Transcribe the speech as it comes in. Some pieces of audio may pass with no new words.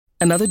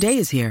Another day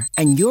is here,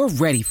 and you're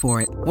ready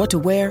for it. What to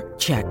wear?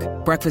 Check.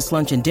 Breakfast,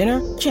 lunch, and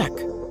dinner? Check.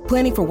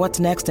 Planning for what's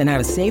next and how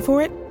to save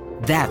for it?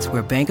 That's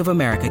where Bank of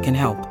America can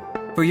help.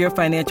 For your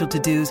financial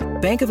to-dos,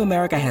 Bank of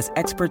America has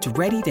experts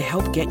ready to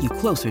help get you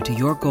closer to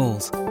your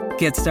goals.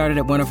 Get started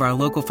at one of our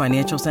local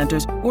financial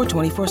centers or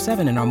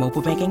 24/7 in our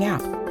mobile banking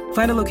app.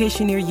 Find a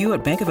location near you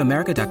at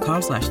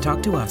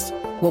bankofamerica.com/talktous.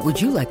 What would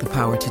you like the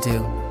power to do?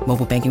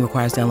 Mobile banking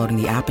requires downloading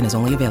the app and is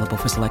only available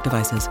for select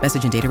devices.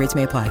 Message and data rates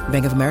may apply.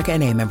 Bank of America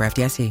N.A., member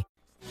FDIC.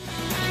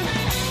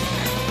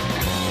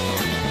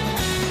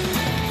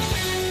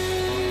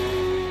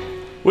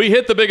 We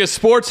hit the biggest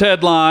sports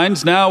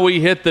headlines. Now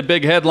we hit the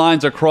big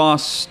headlines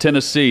across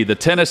Tennessee. The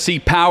Tennessee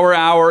Power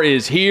Hour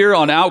is here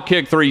on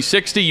Outkick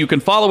 360. You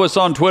can follow us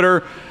on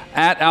Twitter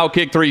at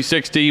Outkick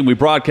 360. We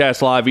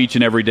broadcast live each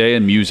and every day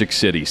in Music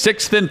City.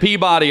 6th and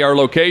Peabody, our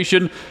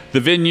location, the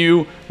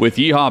venue with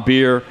Yeehaw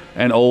Beer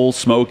and Old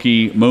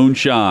Smoky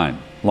Moonshine.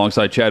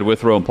 Alongside Chad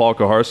Withrow and Paul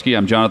Koharski,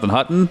 I'm Jonathan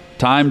Hutton.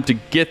 Time to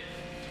get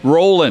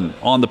rolling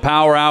on the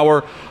Power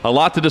Hour. A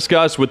lot to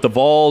discuss with the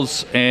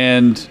Vols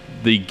and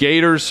the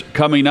Gators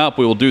coming up.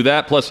 We will do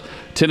that, plus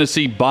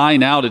Tennessee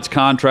buying out its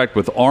contract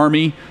with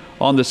Army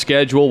on the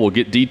schedule. We'll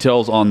get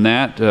details on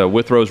that.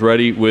 Withrow's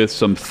ready with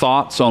some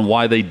thoughts on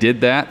why they did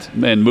that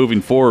and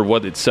moving forward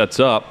what it sets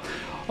up.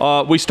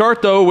 We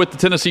start, though, with the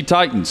Tennessee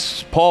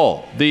Titans.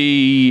 Paul,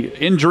 the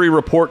injury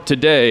report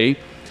today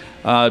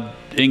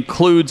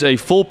includes a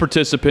full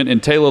participant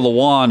in Taylor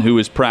Lewan, who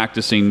is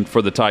practicing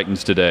for the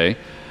Titans today.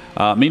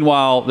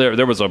 Meanwhile,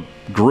 there was a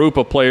group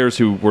of players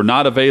who were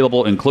not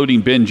available,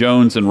 including Ben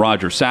Jones and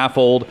Roger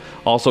Saffold.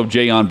 Also,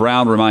 Jayon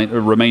Brown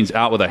remains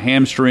out with a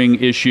hamstring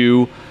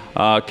issue.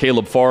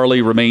 Caleb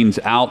Farley remains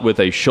out with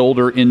a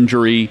shoulder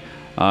injury.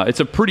 It's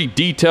a pretty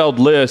detailed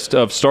list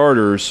of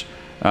starters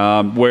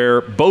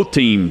where both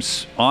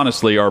teams,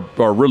 honestly, are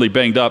really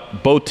banged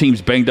up. Both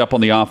teams banged up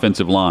on the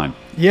offensive line.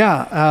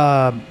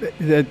 Yeah,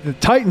 the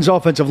Titans'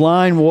 offensive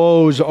line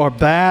woes are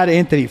bad.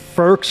 Anthony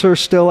Ferkser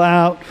still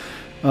out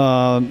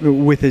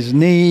with his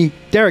knee.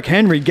 Derrick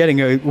Henry getting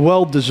a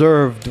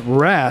well-deserved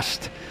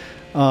rest.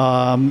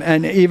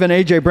 And even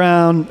A.J.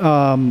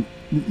 Brown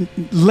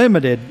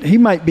limited. He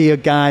might be a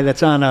guy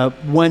that's on a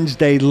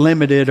Wednesday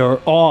limited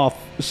or off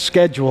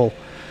schedule.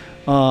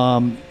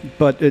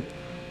 But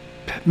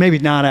maybe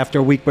not after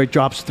a week where he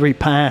drops 3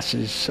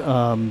 passes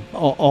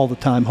all the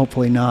time.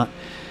 Hopefully not.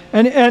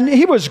 And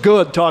he was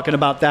good talking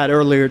about that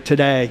earlier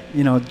today.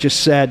 You know,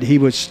 just said he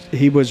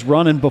was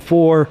running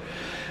before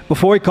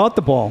he caught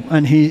the ball,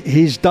 and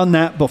he's done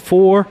that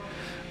before.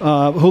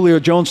 Julio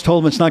Jones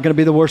told him it's not going to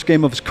be the worst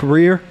game of his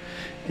career,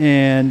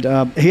 and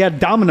he had a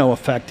domino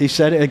effect. He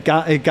said it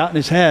got in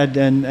his head,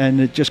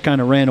 and it just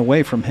kind of ran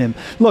away from him.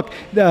 Look,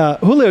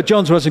 Julio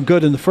Jones wasn't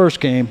good in the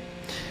first game.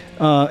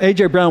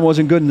 A.J. Brown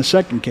wasn't good in the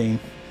second game.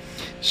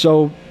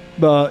 So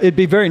it'd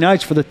be very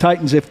nice for the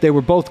Titans if they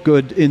were both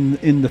good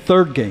in the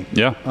third game.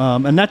 Yeah.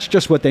 And that's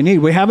just what they need.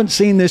 We haven't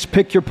seen this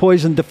pick your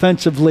poison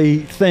defensively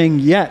thing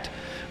yet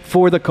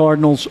for the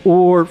Cardinals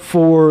or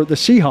for the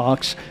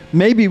Seahawks.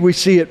 Maybe we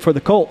see it for the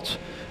Colts,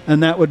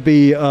 and that would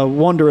be a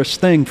wondrous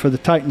thing for the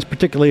Titans,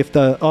 particularly if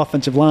the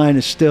offensive line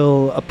is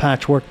still a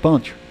patchwork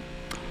bunch.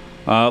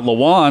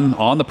 Lewan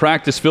on the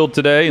practice field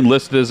today and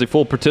listed as a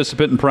full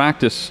participant in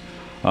practice.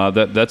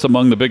 That's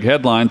among the big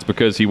headlines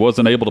because he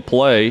wasn't able to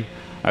play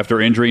after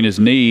injuring his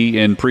knee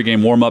in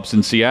pregame warm-ups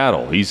in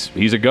Seattle.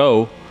 He's a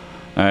go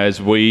as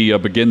we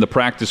begin the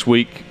practice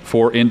week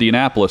for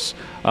Indianapolis.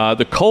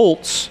 The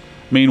Colts,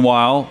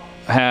 meanwhile,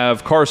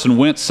 have Carson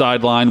Wentz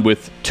sidelined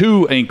with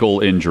 2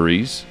 ankle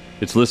injuries.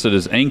 It's listed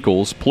as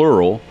ankles,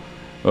 plural.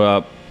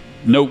 Don't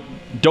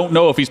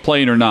know if he's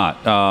playing or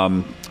not.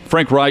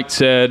 Frank Reich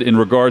said in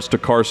regards to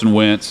Carson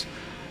Wentz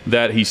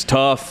that he's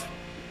tough.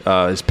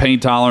 His pain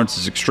tolerance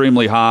is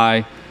extremely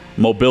high.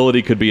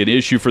 Mobility could be an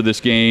issue for this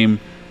game.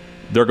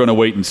 They're going to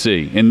wait and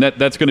see. And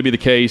that's going to be the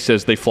case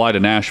as they fly to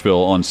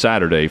Nashville on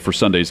Saturday for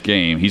Sunday's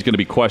game. He's going to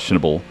be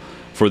questionable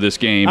for this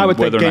game. I would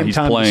whether think or not he's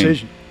playing.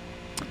 Decision.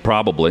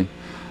 Probably.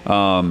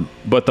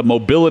 But the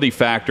mobility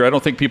factor, I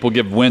don't think people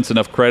give Wentz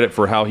enough credit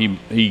for how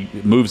he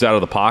moves out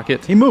of the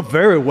pocket. He moved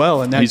very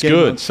well in that He's game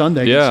good. on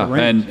Sunday. Yeah,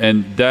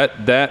 and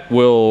that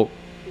will,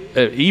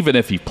 even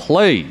if he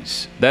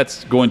plays,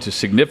 that's going to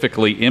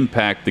significantly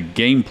impact the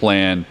game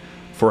plan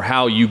for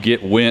how you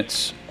get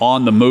Wentz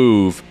on the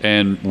move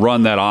and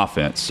run that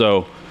offense.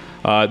 So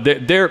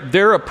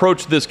their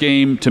approach to this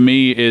game, to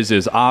me, is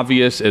as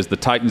obvious as the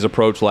Titans'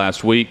 approach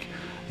last week.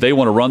 They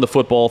want to run the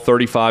football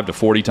 35 to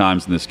 40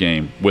 times in this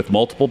game with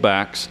multiple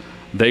backs.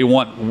 They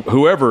want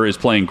whoever is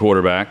playing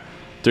quarterback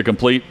to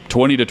complete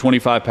 20 to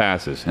 25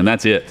 passes, and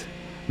that's it.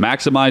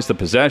 Maximize the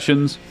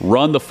possessions,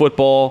 run the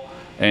football,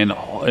 and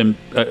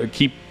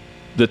keep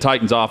the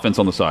Titans' offense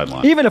on the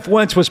sideline. Even if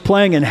Wentz was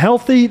playing and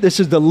healthy, this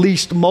is the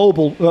least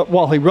mobile,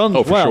 while he runs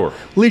sure.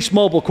 least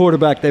mobile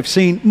quarterback they've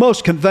seen.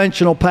 Most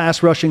conventional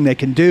pass rushing they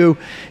can do.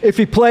 If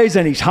he plays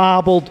and he's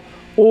hobbled,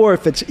 or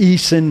if it's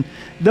Eason,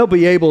 they'll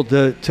be able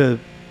to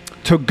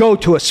go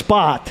to a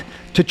spot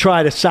to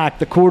try to sack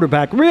the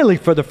quarterback, really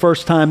for the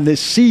first time this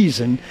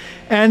season.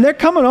 And they're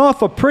coming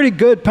off a pretty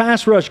good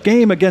pass rush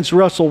game against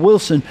Russell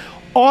Wilson.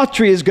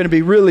 Autry is going to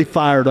be really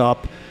fired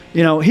up.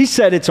 You know, he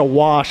said it's a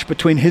wash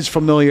between his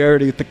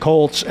familiarity with the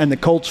Colts and the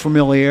Colts'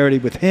 familiarity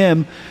with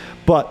him.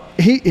 But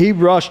he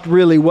rushed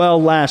really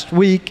well last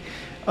week.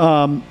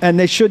 And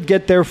they should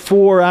get their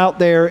 4 out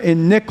there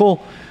in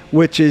nickel,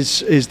 which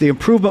is the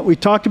improvement we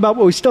talked about.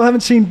 But we still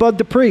haven't seen Bud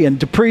Dupree, and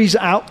Dupree's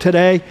out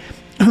today.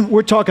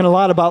 We're talking a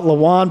lot about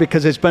Lewan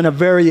because it's been a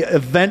very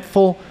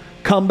eventful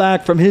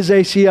comeback from his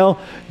ACL.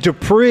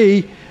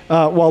 Dupree,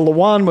 while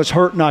Lewan was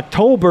hurt in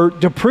October,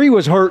 Dupree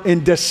was hurt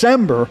in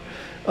December.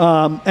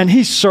 And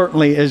he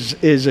certainly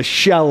is a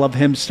shell of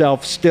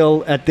himself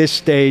still at this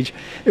stage.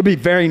 It'd be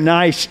very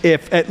nice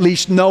if, at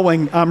least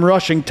knowing I'm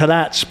rushing to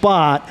that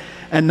spot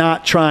and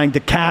not trying to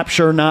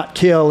capture, not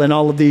kill, and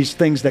all of these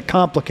things that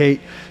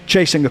complicate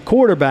chasing a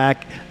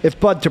quarterback, if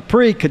Bud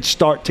Dupree could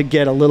start to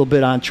get a little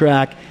bit on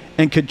track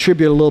and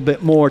contribute a little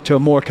bit more to a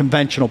more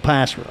conventional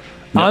pass rush.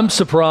 I'm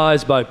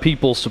surprised by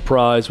people's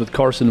surprise with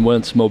Carson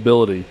Wentz's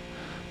mobility,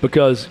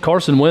 because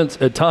Carson Wentz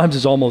at times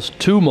is almost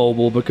too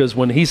mobile, because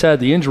when he's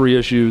had the injury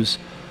issues,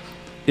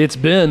 it's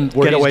been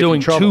where he's doing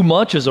too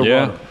much as a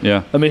runner.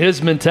 Yeah. I mean,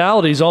 his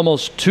mentality is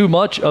almost too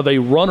much of a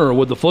runner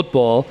with the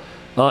football.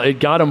 It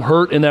got him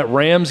hurt in that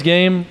Rams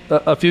game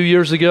a few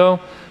years ago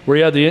where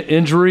he had the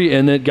injury,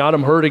 and it got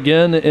him hurt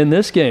again in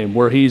this game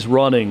where he's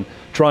running,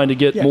 trying to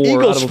get more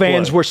Eagles out of a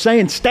fans play. were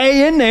saying,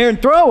 stay in there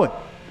and throw it.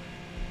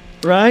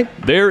 Right?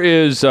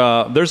 There's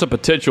a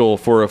potential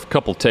for a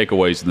couple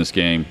takeaways in this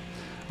game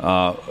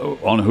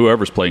on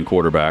whoever's playing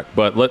quarterback.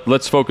 But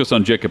let's focus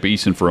on Jacob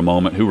Eason for a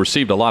moment, who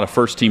received a lot of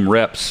first-team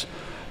reps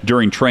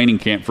during training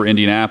camp for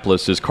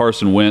Indianapolis as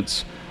Carson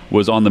Wentz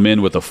was on the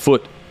mend with a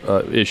foot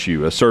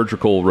issue, a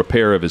surgical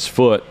repair of his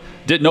foot.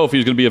 Didn't know if he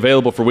was going to be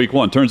available for week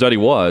 1. Turns out he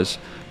was.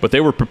 But they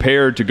were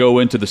prepared to go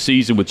into the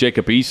season with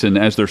Jacob Eason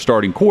as their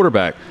starting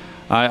quarterback.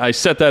 I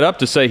set that up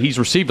to say he's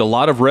received a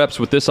lot of reps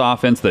with this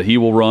offense that he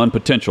will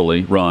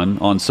potentially run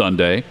on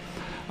Sunday.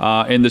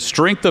 And the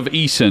strength of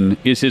Eason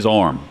is his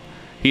arm.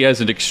 He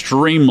has an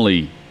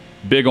extremely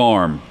big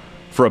arm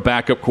for a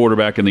backup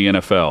quarterback in the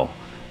NFL.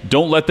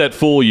 Don't let that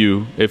fool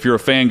you if you're a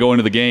fan going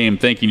to the game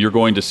thinking you're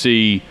going to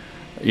see,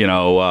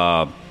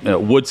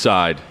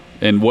 Woodside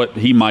and what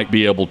he might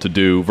be able to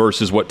do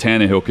versus what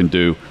Tannehill can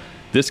do.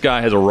 This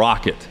guy has a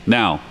rocket.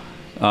 Now,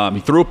 he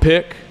threw a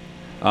pick.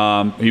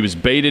 He was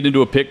baited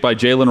into a pick by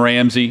Jalen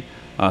Ramsey,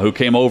 who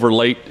came over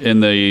late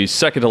in the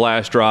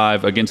second-to-last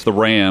drive against the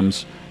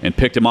Rams and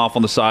picked him off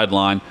on the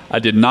sideline. I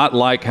did not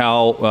like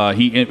how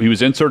he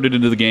was inserted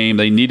into the game.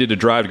 They needed a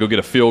drive to go get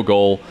a field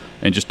goal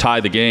and just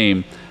tie the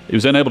game. He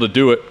was unable to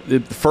do it.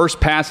 The first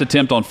pass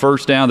attempt on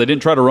first down, they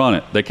didn't try to run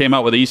it. They came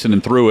out with Eason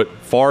and threw it.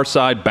 Far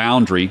side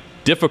boundary,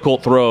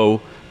 difficult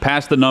throw,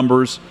 past the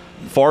numbers,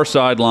 far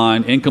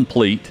sideline,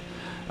 incomplete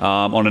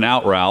on an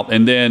out route,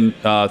 and then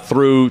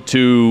threw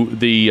to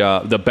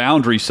the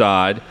boundary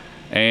side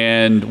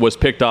and was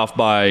picked off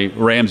by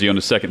Ramsey on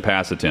the second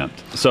pass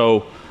attempt.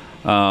 So,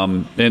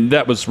 and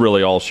that was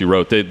really all she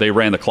wrote. They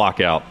ran the clock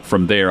out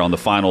from there on the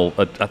final.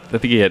 I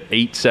think he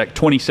had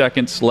 20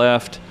 seconds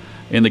left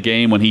in the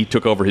game when he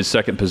took over his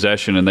second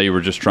possession, and they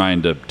were just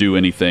trying to do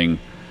anything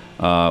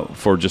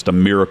for just a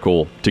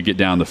miracle to get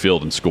down the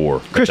field and score.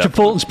 Christian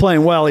Fulton's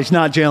playing well. He's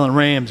not Jalen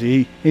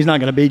Ramsey. He's not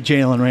going to beat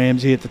Jalen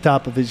Ramsey at the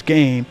top of his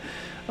game.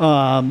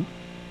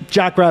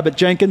 Jackrabbit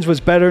Jenkins was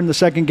better in the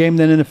second game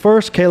than in the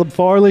first. Caleb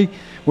Farley,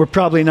 we're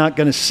probably not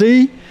going to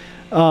see.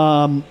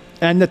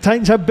 And the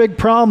Titans have a big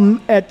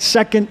problem at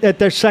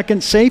their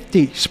second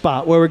safety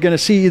spot, where we're going to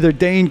see either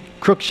Dane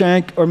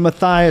Cruikshank or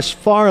Matthias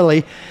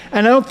Farley.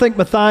 And I don't think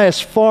Matthias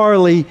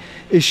Farley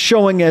is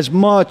showing as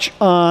much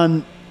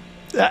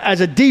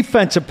as a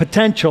defensive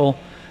potential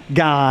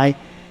guy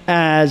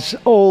as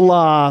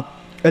Ola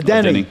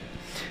Adeni.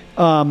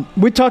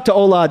 We talked to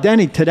Ola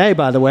Adeni today,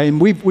 by the way, and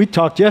we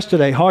talked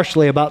yesterday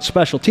harshly about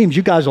special teams.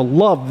 You guys will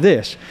love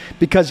this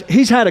because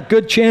he's had a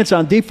good chance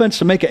on defense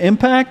to make an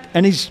impact,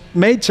 and he's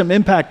made some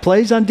impact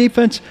plays on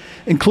defense,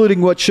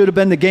 including what should have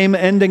been the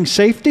game-ending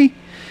safety.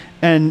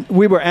 And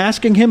we were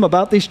asking him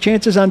about these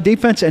chances on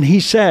defense, and he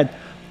said,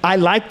 I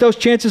like those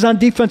chances on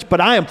defense, but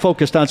I am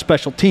focused on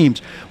special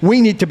teams. We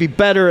need to be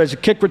better as a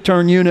kick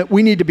return unit.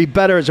 We need to be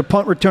better as a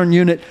punt return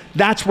unit.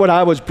 That's what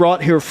I was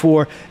brought here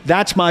for.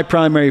 That's my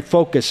primary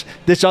focus.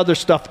 This other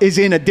stuff is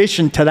in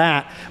addition to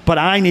that, but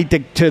I need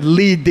to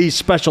lead these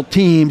special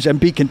teams and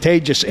be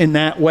contagious in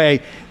that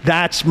way.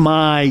 That's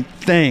my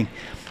thing.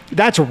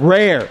 That's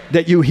rare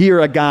that you hear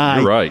a guy,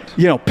 you're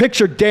right.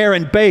 Picture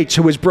Darren Bates,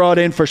 who was brought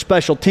in for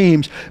special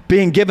teams,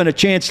 being given a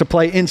chance to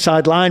play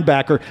inside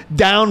linebacker,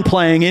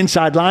 downplaying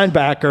inside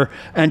linebacker,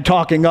 and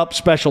talking up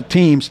special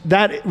teams.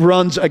 That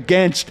runs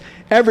against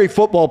every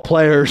football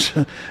player's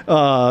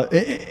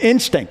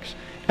instincts.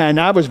 And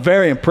I was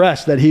very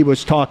impressed that he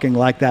was talking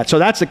like that. So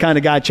that's the kind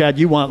of guy, Chad,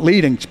 you want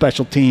leading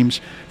special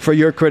teams for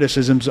your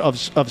criticisms of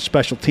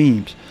special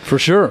teams. For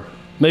sure.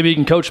 Maybe he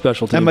can coach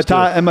special teams.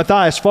 And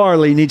Matthias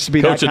Farley needs to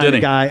be Coach that kind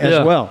of guy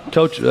as well.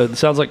 Coach,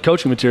 sounds like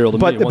coaching material to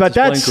me. But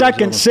that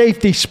second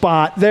safety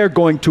spot, they're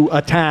going to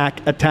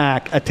attack.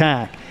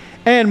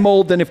 And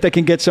Molden, if they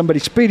can get somebody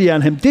speedy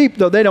on him deep,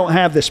 though they don't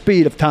have the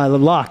speed of Tyler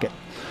Lockett.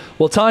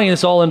 Well, tying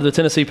this all into the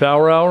Tennessee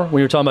Power Hour,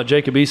 when you're talking about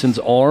Jacob Eason's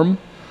arm,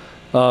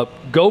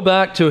 go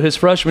back to his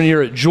freshman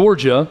year at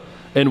Georgia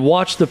and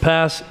watch the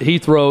pass he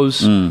throws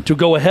to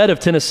go ahead of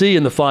Tennessee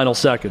in the final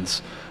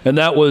seconds. And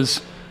that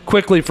was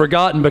quickly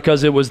forgotten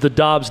because it was the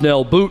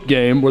Dobbs-Nell boot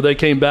game where they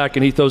came back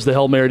and he throws the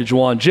Hail Mary to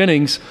Juwan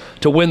Jennings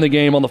to win the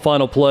game on the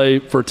final play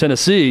for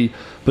Tennessee.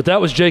 But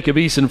that was Jacob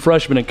Eason,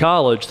 freshman in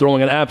college,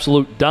 throwing an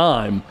absolute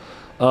dime.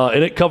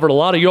 And it covered a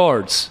lot of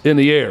yards in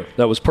the air.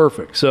 That was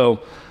perfect. So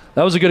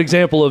that was a good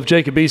example of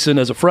Jacob Eason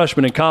as a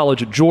freshman in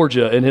college at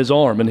Georgia and his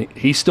arm, and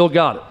he still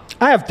got it.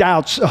 I have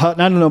doubts, I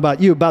don't know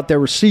about you, about their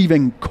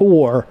receiving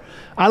core.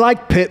 I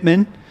like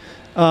Pittman.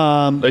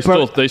 They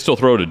still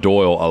throw to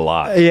Doyle a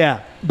lot.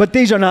 Yeah, but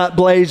these are not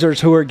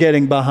Blazers who are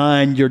getting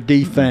behind your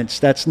defense.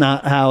 That's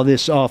not how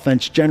this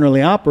offense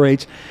generally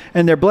operates.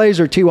 And their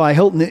Blazer, T.Y.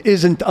 Hilton,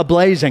 isn't a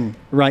blazing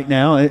right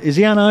now. Is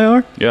he on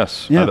IR?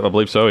 Yes, yeah. I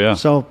believe so, yeah.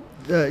 So,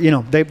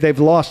 they've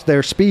lost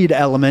their speed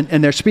element,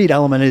 and their speed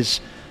element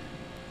is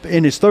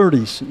in his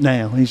 30s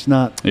now. He's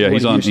not. Yeah,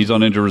 he's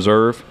on injured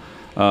reserve.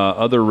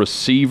 Other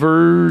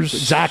receivers.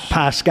 Zach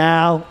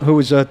Pascal, who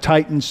was a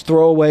Titans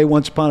throwaway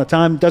once upon a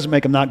time. Doesn't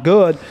make him not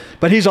good,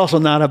 but he's also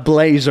not a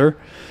Blazer.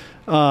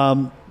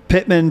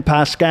 Pittman,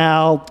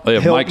 Pascal, They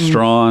have Hilton. Mike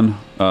Strawn.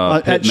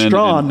 At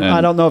Strawn,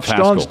 I don't know if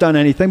Pascal. Strawn's done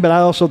anything, but I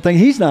also think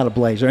he's not a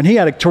Blazer. And he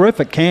had a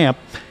terrific camp.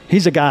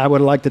 He's a guy I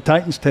would have liked the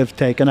Titans to have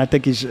taken. I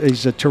think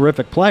he's a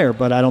terrific player,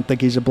 but I don't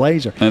think he's a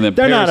Blazer. And then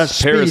They're not a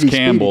Paris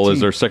Campbell speedy is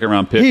their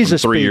second-round pick He's from a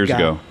 3 speed years guy.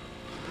 ago.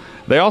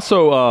 They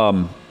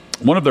also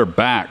one of their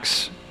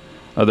backs,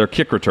 their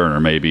kick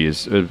returner maybe,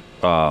 is a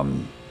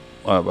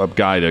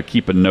guy to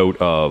keep a note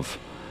of.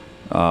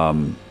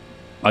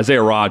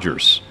 Isaiah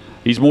Rodgers.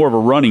 He's more of a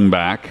running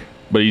back,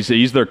 but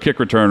he's their kick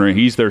returner.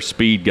 He's their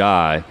speed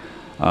guy.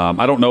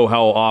 I don't know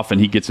how often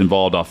he gets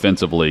involved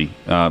offensively.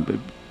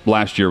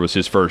 Last year was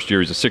his first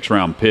year. He's a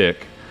 6th-round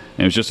pick, and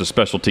he was just a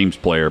special teams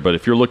player. But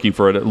if you're looking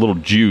for a little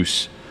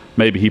juice,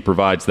 maybe he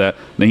provides that.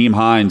 Naheem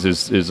Hines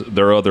is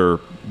their other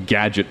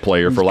gadget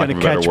player, for lack of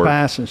a better word. Catch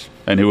passes.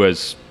 And who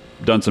has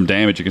done some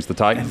damage against the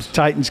Titans. And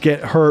Titans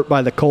get hurt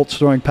by the Colts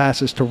throwing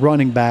passes to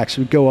running backs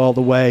who go all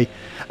the way.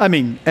 I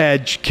mean,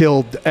 Edge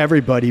killed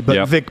everybody, but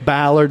Yep. Vic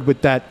Ballard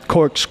with that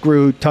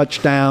corkscrew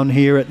touchdown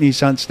here at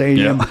Nissan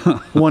Stadium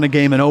won a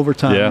game in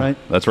overtime, Yeah, right?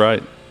 that's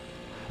right.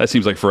 That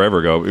seems like forever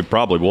ago. It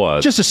probably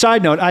was. Just a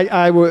side note,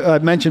 I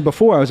mentioned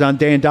before, I was on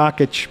Dan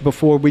Dockich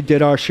before we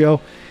did our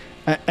show,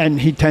 and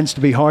he tends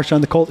to be harsh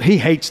on the Colts. He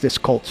hates this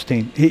Colts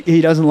team.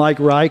 He doesn't like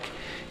Reich.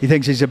 He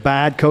thinks he's a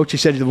bad coach. He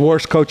said he's the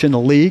worst coach in the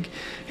league.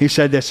 He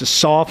said it's a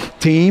soft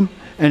team,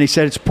 and he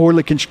said it's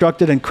poorly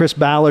constructed, and Chris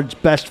Ballard's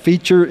best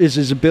feature is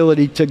his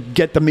ability to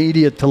get the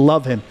media to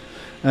love him,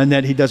 and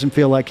that he doesn't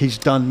feel like he's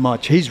done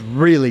much. He's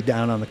really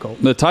down on the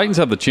Colts. The Titans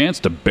have the chance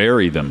to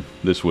bury them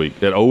this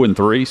week at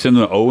 0-3, send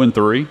them to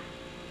 0-3.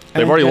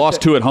 They've already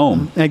lost 2 at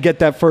home. And get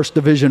that first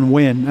division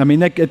win. I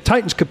mean, the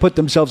Titans could put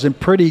themselves in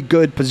pretty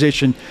good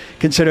position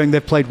considering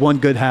they've played one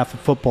good half of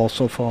football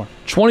so far.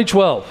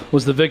 2012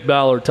 was the Vic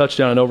Ballard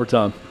touchdown in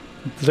overtime.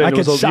 I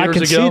can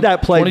see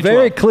that play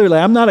very clearly.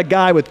 I'm not a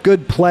guy with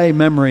good play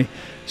memory.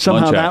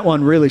 Somehow that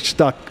one really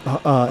stuck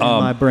in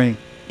my brain.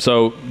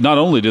 So not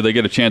only do they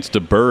get a chance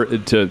to bury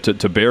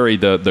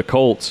the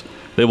Colts,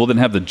 they will then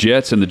have the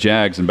Jets and the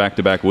Jags in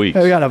back-to-back weeks.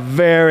 We got a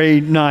very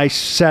nice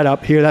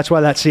setup here. That's why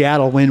that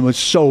Seattle win was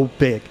so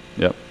big.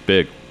 Yep,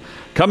 big.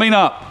 Coming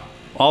up,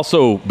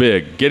 also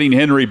big, getting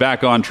Henry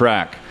back on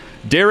track.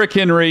 Derrick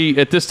Henry,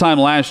 at this time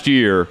last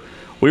year,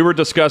 we were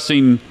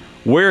discussing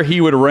where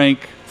he would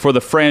rank for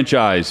the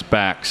franchise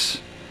backs.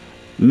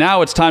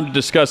 Now it's time to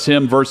discuss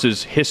him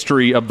versus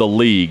history of the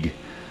league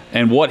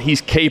and what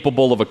he's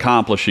capable of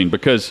accomplishing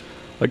because,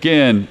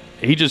 again,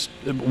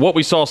 what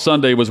we saw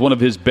Sunday was one of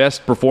his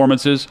best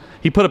performances.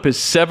 He put up his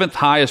 7th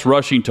highest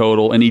rushing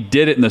total, and he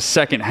did it in the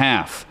second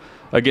half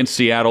against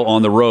Seattle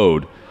on the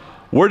road.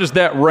 Where does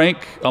that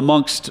rank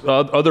amongst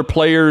other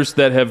players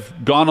that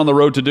have gone on the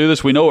road to do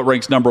this? We know it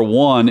ranks number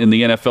 1 in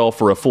the NFL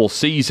for a full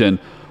season.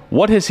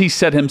 What has he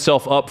set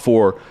himself up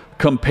for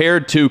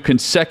compared to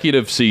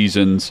consecutive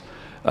seasons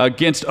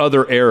against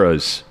other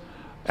eras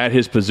at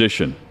his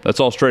position?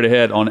 That's all straight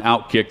ahead on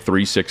Outkick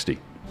 360.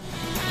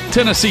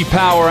 Tennessee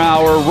Power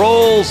Hour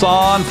rolls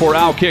on for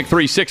Outkick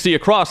 360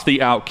 across the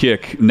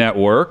Outkick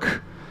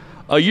network.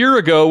 A year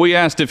ago, we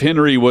asked if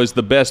Henry was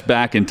the best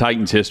back in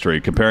Titans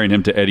history, comparing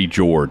him to Eddie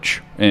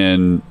George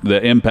and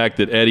the impact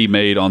that Eddie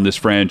made on this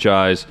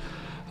franchise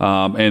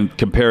and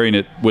comparing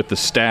it with the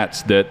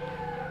stats that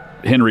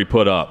Henry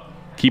put up.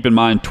 Keep in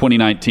mind,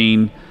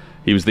 2019,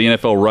 he was the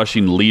NFL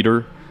rushing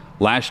leader.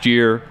 Last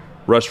year,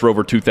 rushed for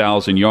over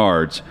 2,000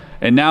 yards.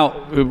 And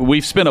now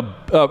we've spent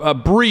a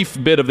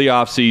brief bit of the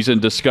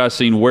offseason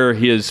discussing where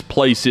his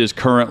place is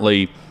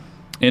currently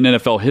in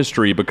NFL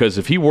history, because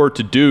if he were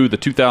to do the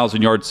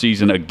 2,000-yard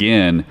season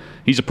again,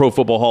 he's a Pro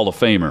Football Hall of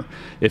Famer.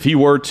 If he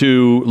were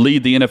to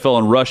lead the NFL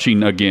in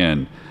rushing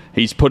again,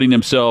 he's putting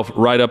himself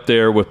right up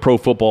there with Pro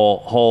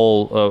Football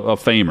Hall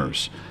of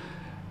Famers.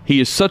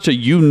 He is such a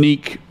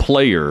unique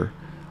player.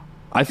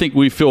 I think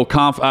I feel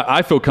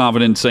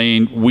confident in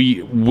saying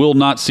we will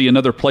not see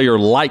another player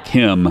like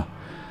him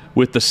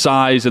with the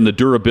size and the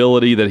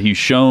durability that he's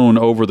shown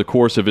over the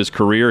course of his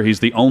career. He's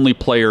the only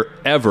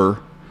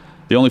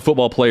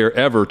football player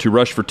ever to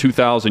rush for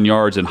 2,000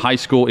 yards in high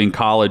school, in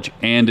college,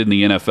 and in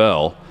the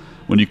NFL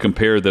when you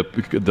compare the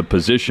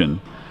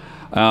position.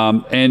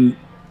 And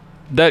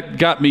that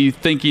got me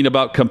thinking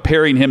about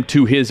comparing him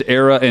to his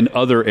era and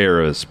other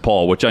eras,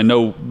 Paul, which I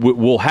know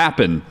will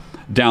happen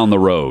down the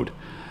road.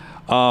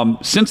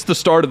 Since the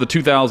start of the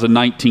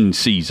 2019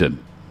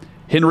 season,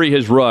 Henry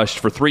has rushed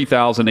for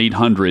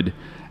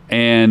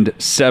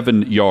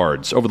 3,807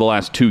 yards over the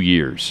last 2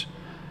 years.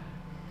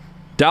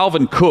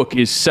 Dalvin Cook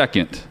is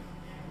second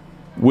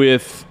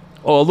with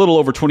a little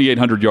over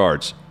 2,800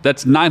 yards.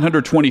 That's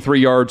 923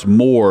 yards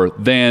more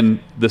than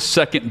the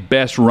second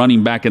best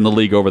running back in the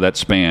league over that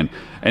span.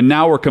 And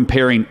now we're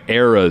comparing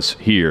eras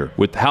here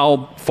with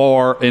how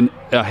far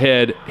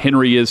ahead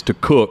Henry is to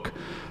Cook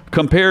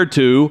compared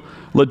to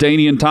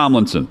LaDainian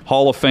Tomlinson,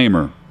 Hall of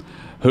Famer,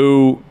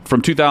 who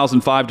from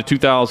 2005 to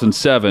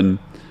 2007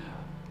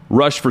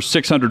 rushed for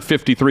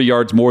 653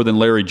 yards more than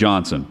Larry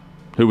Johnson,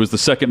 who was the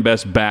second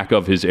best back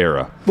of his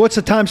era. What's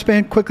the time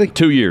span, quickly?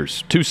 2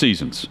 years, 2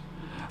 seasons.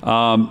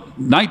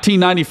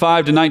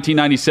 1995 to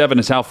 1997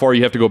 is how far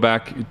you have to go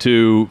back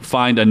to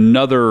find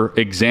another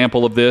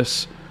example of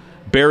this.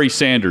 Barry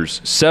Sanders,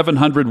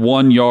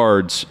 701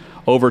 yards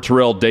over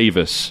Terrell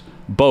Davis,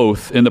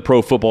 both in the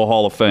Pro Football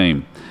Hall of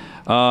Fame.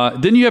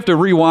 Then you have to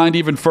rewind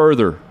even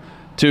further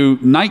to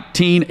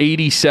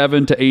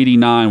 1987 to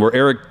 89, where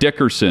Eric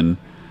Dickerson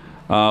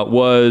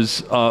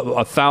was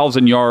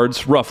 1,000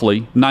 yards,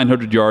 roughly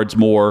 900 yards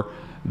more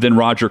than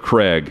Roger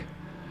Craig.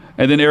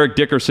 And then Eric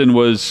Dickerson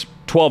was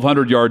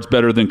 1,200 yards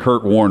better than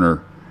Kurt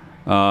Warner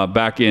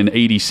back in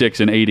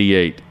 86 and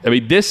 88. I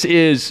mean, this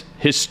is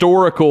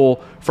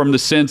historical from the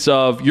sense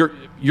of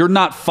you're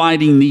not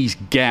finding these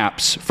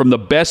gaps from the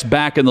best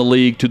back in the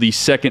league to the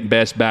second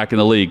best back in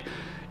the league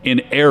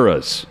in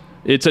eras.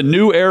 It's a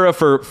new era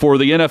for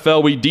the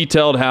NFL. We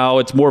detailed how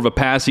it's more of a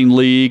passing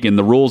league and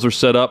the rules are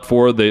set up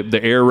for the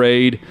air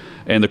raid,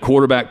 and the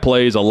quarterback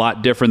play is a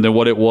lot different than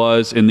what it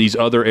was in these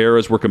other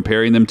eras we're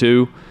comparing them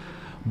to.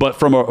 But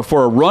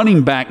for a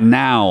running back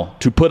now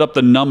to put up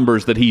the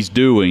numbers that he's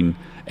doing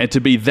and to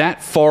be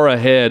that far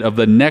ahead of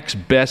the next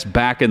best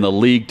back in the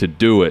league to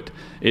do it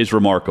is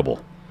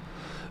remarkable.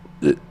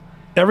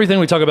 Everything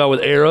we talk about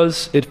with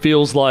eras, it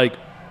feels like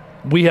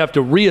we have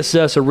to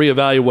reassess or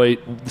reevaluate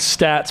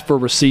stats for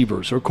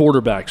receivers or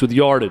quarterbacks with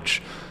yardage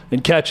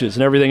and catches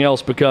and everything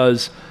else,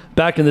 because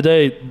back in the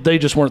day, they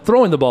just weren't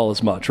throwing the ball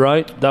as much,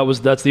 right?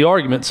 That's the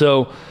argument.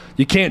 So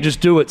you can't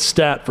just do it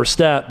stat for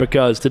stat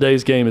because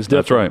today's game is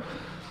different. That's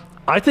right.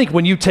 I think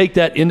when you take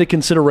that into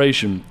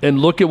consideration and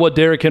look at what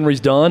Derrick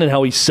Henry's done and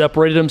how he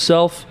separated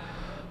himself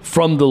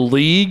from the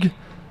league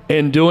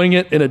and doing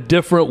it in a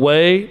different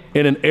way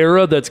in an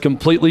era that's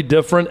completely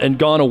different and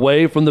gone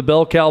away from the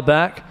bell cow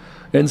back,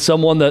 and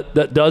someone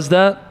that does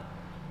that,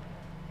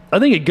 I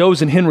think it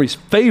goes in Henry's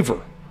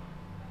favor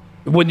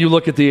when you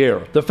look at the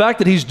era. The fact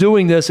that he's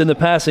doing this in the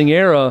passing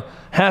era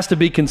has to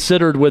be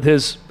considered with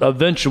his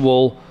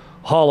eventual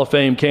Hall of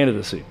Fame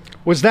candidacy.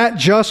 Was that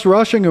just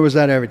rushing or was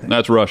that everything?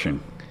 That's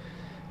rushing.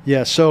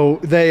 Yeah,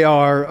 so they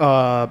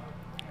are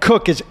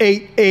Cook is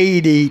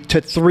 880 to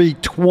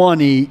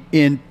 320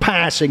 in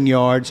passing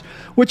yards,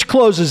 which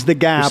closes the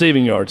gap.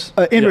 Receiving yards.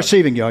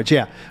 Receiving yards,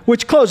 yeah,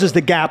 which closes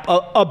the gap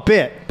a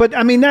bit. But,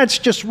 I mean, that's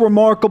just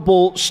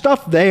remarkable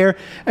stuff there.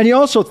 And you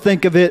also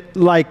think of it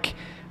like,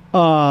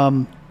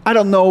 I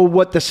don't know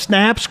what the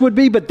snaps would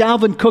be, but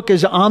Dalvin Cook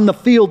is on the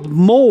field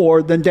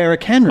more than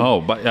Derrick Henry,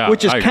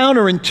 which is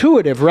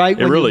counterintuitive, right?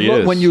 It really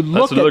is. When you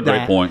look at that. That's another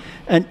great point.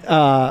 And,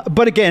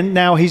 but, again,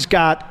 now he's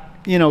got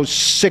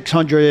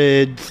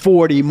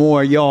 640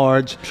 more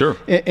yards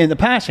in the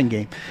passing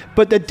game.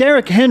 But that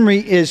Derrick Henry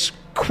is,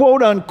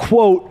 quote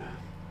unquote,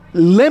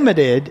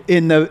 limited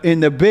in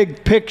the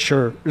big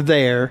picture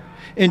there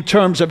in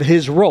terms of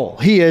his role.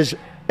 He is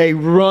a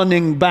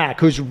running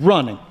back who's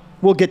running.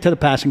 We'll get to the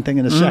passing thing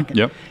in a second.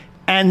 Yep.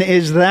 And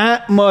is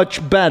that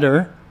much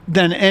better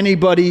than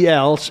anybody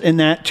else in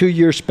that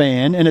 2-year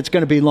span, and it's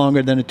going to be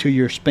longer than a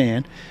 2-year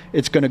span.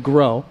 It's going to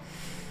grow.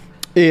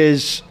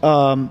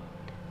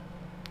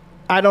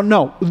 I don't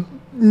know.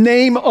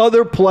 Name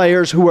other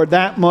players who are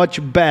that much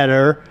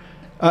better.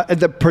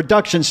 The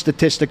production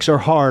statistics are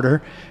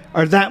harder,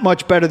 are that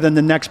much better than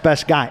the next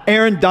best guy.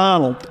 Aaron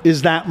Donald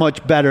is that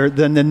much better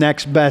than the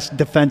next best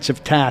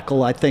defensive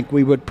tackle, I think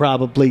we would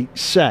probably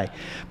say.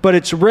 But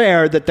it's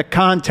rare that the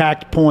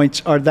contact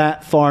points are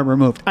that far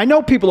removed. I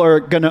know people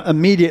are going to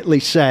immediately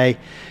say,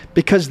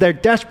 because they're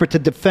desperate to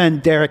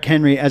defend Derrick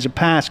Henry as a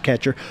pass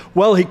catcher,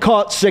 well, he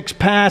caught 6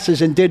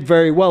 passes and did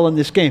very well in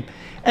this game.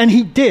 And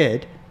he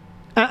did.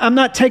 I'm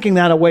not taking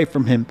that away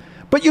from him.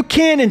 But you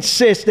can't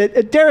insist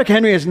that Derrick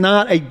Henry is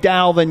not a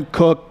Dalvin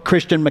Cook,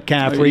 Christian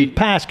McCaffrey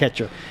pass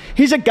catcher.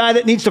 He's a guy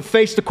that needs to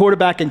face the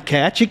quarterback and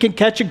catch. He can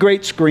catch a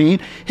great screen.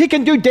 He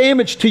can do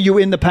damage to you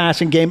in the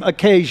passing game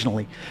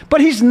occasionally.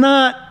 But he's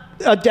not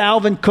a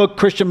Dalvin Cook,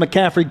 Christian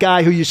McCaffrey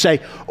guy who you say,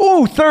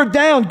 "Oh, third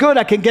down, good,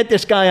 I can get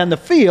this guy on the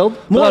field."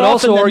 But I'd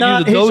also argue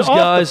that those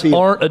guys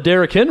aren't a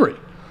Derrick Henry.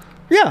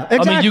 Yeah,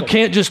 exactly. I mean, you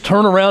can't just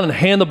turn around and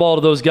hand the ball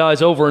to those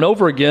guys over and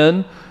over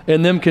again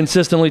and them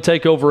consistently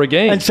take over a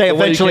game. And say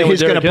eventually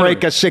he's going to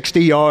break a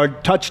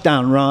 60-yard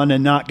touchdown run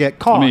and not get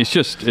caught. I mean,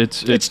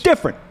 it's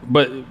different.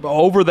 But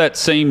over that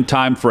same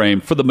time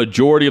frame, for the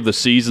majority of the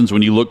seasons,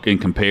 when you look and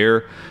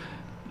compare,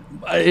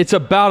 it's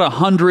about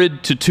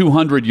 100 to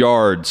 200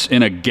 yards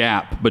in a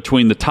gap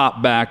between the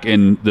top back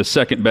and the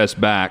second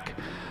best back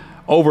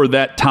over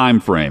that time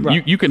frame.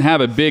 Right. You can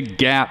have a big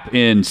gap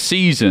in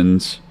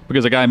seasons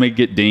because a guy may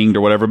get dinged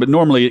or whatever, but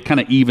normally it kind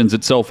of evens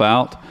itself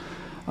out.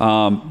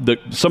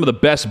 Some of the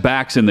best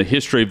backs in the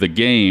history of the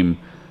game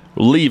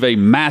leave a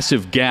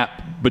massive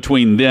gap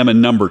between them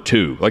and number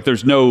two. Like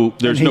there's no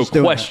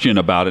question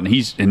about it,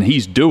 and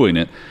he's doing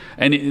it.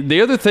 And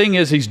the other thing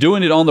is he's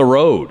doing it on the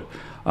road.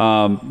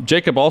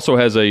 Jacob also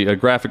has a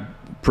graphic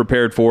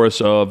prepared for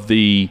us of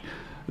the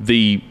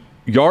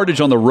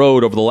yardage on the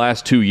road over the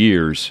last 2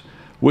 years,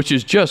 which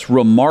is just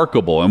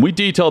remarkable. And we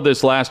detailed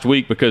this last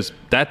week because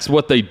that's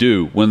what they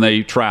do when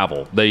they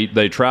travel.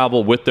 They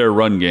travel with their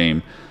run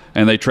game,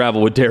 and they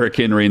travel with Derrick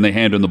Henry, and they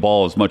hand him the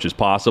ball as much as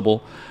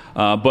possible.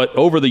 But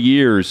over the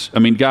years, I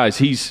mean, guys,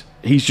 he's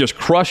just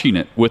crushing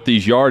it with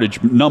these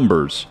yardage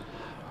numbers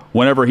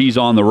whenever he's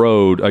on the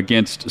road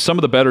against some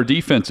of the better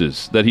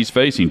defenses that he's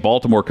facing.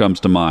 Baltimore comes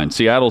to mind.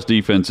 Seattle's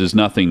defense is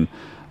nothing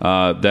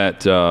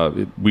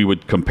that we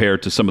would compare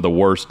to some of the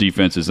worst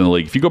defenses in the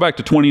league. If you go back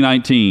to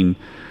 2019,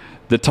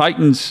 the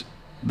Titans,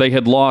 they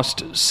had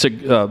lost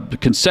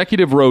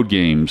consecutive road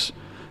games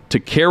to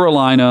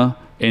Carolina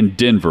and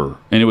Denver,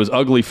 and it was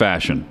ugly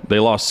fashion. They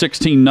lost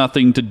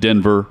 16-0 to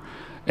Denver,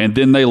 and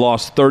then they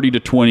lost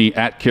 30-20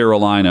 at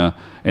Carolina,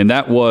 and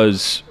that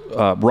was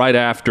right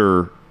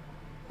after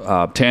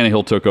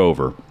Tannehill took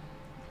over.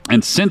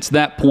 And since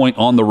that point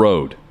on the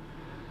road,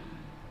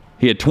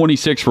 he had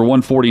 26 for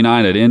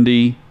 149 at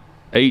Indy,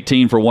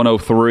 18 for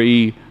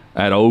 103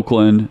 at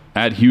Oakland,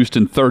 at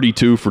Houston,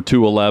 32 for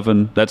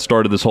 211. That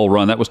started this whole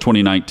run. That was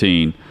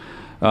 2019.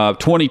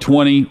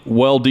 2020,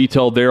 well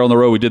detailed there on the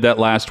road. We did that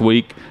last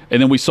week.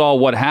 And then we saw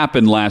what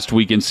happened last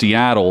week in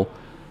Seattle,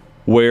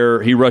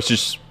 where he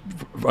rushes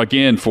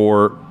again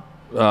for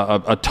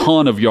a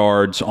ton of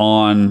yards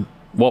on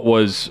what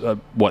was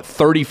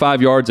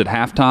 35 yards at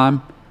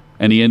halftime,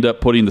 and he ended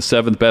up putting the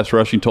 7th best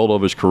rushing total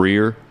of his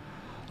career.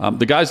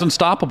 The guy's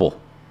unstoppable,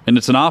 and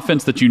it's an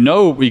offense that you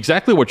know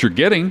exactly what you're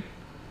getting,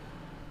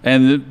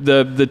 and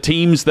the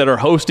teams that are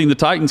hosting the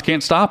Titans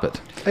can't stop it.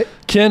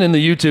 Ken in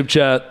the YouTube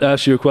chat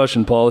asked you a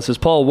question, Paul. It says,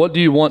 Paul, what do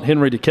you want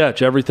Henry to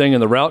catch? Everything in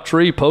the route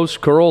tree, posts,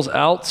 curls,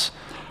 outs?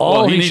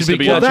 All he should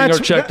be catching are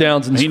check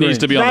downs and screens. He needs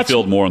to be on the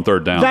field more on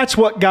third down. That's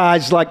what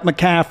guys like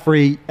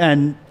McCaffrey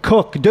and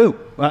Cook do.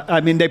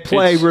 I mean, they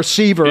play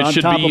receiver on top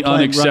of playing running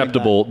back. It should be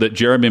unacceptable that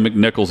Jeremy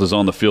McNichols is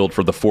on the field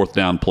for the 4th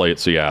down play at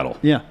Seattle.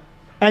 Yeah.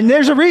 And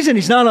there's a reason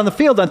he's not on the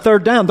field on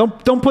third down.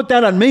 Don't put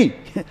that on me.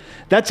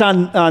 That's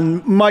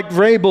on Mike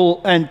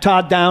Vrabel and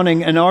Todd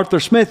Downing and Arthur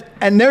Smith.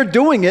 And they're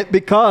doing it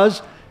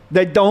because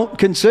they don't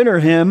consider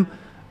him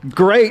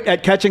great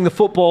at catching the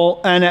football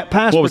and at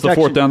pass protection. What was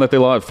the 4th down that they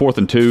lost? 4th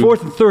and 2?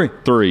 4th and 3.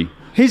 3.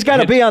 He's got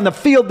to be on the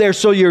field there,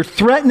 so you're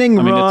threatening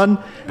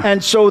run,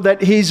 and so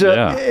that he's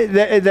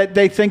that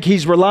they think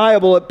he's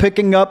reliable at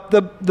picking up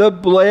the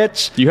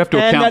blitz. You have to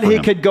account and that for he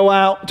him. could go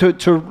out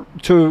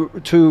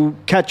to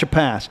catch a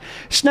pass.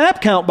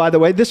 Snap count, by the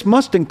way, this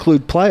must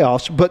include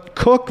playoffs, but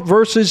Cook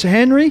versus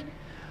Henry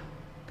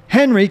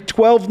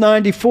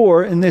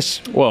 1294 in this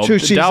 2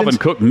 seasons. Dalvin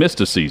Cook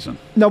missed a season.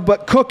 No,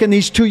 but Cook in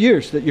these 2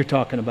 years that you're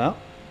talking about,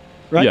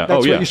 right? Yeah.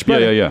 That's what you're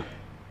spreading. Yeah.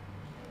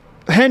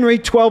 Henry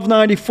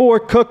 1294,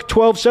 Cook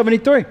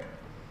 1273.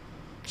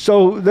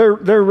 So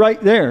they're right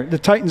there. The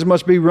Titans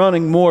must be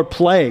running more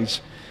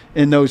plays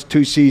in those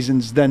 2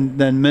 seasons than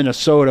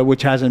Minnesota,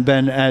 which hasn't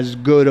been as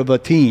good of a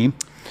team.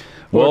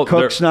 Well,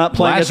 Cook's not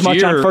playing as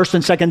much on first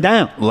and second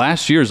down.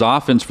 Last year's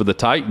offense for the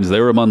Titans,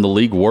 they were among the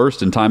league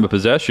worst in time of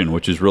possession,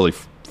 which is really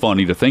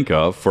funny to think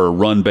of for a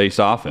run-based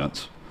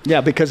offense.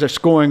 Yeah, because they're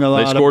scoring a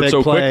lot of big plays. They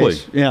scored so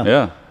quickly.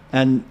 Yeah.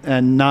 And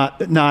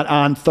not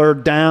on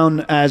third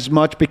down as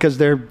much because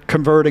they're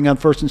converting on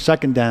first and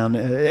second down.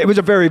 It was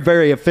a very,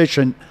 very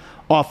efficient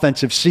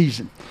offensive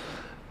season.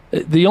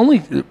 The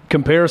only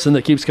comparison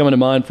that keeps coming to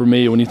mind for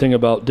me when you think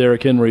about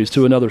Derrick Henry is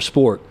to another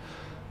sport.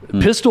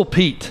 Pistol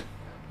Pete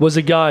was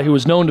a guy who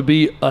was known to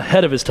be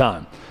ahead of his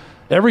time.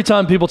 Every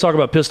time people talk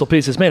about Pistol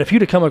Pete, says, man, if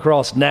you'd have come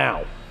across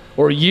now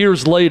or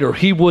years later,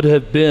 he would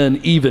have been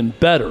even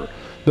better,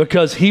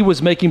 because he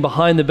was making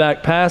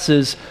behind-the-back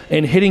passes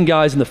and hitting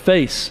guys in the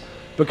face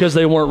because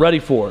they weren't ready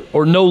for it,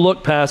 or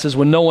no-look passes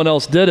when no one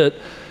else did it.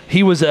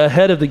 He was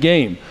ahead of the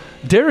game.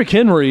 Derrick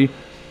Henry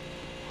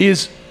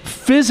is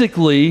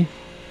physically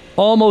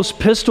almost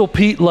Pistol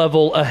Pete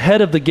level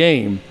ahead of the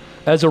game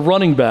as a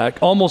running back,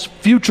 almost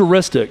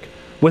futuristic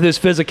with his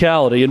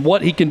physicality and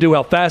what he can do,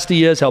 how fast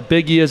he is, how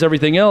big he is,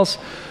 everything else.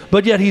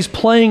 But yet he's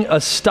playing a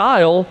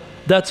style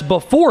that's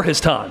before his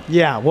time.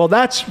 Yeah, well,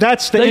 that's the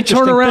They interesting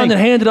turn around thing.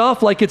 and hand it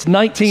off like it's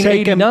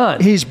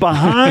 1989. He's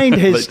behind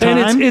his time.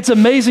 And it's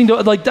amazing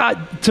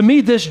to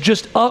me, this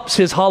just ups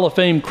his Hall of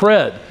Fame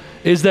cred,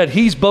 is that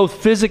he's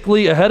both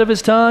physically ahead of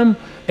his time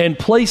and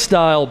play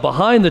style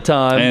behind the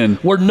time, And-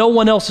 where no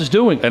one else is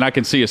doing it. And I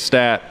can see a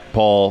stat,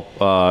 Paul.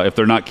 If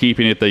they're not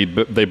keeping it, they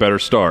better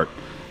start.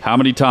 How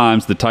many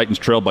times the Titans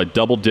trailed by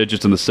double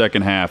digits in the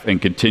second half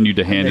and continued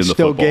to hand They in the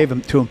still football? gave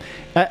him to him,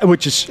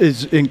 which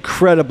is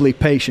incredibly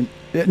patient.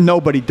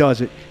 Nobody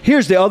does it.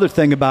 Here's the other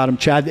thing about him,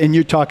 Chad, and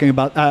you're talking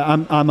about.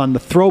 I'm on the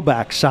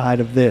throwback side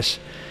of this.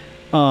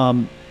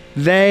 The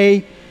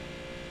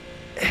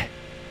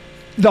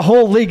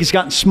whole league has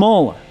gotten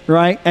smaller,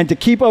 right? And to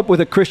keep up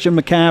with a Christian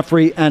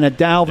McCaffrey and a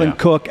Dalvin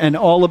Cook and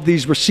all of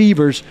these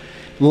receivers,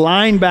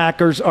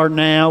 linebackers are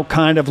now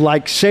kind of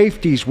like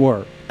safeties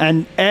were,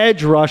 and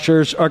edge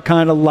rushers are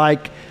kind of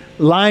like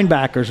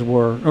linebackers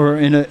were, or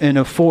in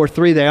a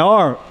 4-3 they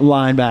are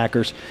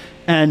linebackers,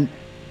 and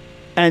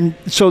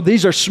so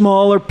these are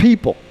smaller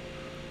people,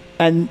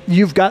 and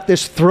you've got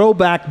this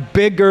throwback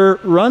bigger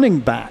running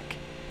back.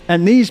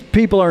 And these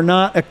people are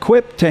not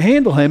equipped to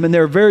handle him, and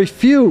there are very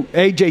few.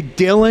 A.J.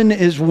 Dillon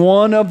is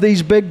one of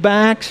these big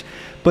backs,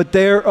 but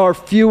there are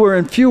fewer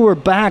and fewer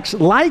backs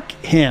like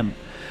him.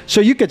 So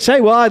you could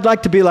say, well, I'd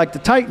like to be like the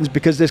Titans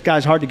because this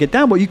guy's hard to get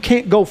down. Well, you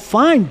can't go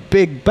find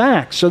big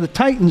backs. So the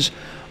Titans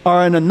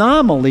are an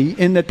anomaly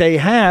in that they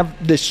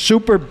have this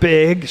super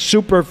big,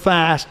 super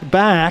fast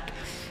back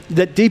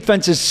that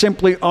defenses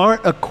simply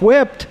aren't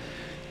equipped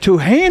to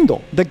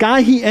handle. The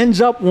guy he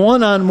ends up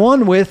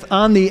one-on-one with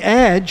on the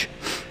edge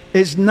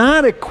is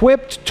not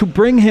equipped to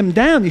bring him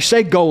down. You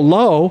say go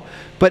low,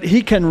 but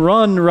he can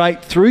run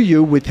right through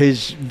you with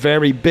his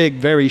very big,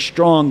 very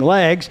strong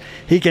legs.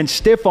 He can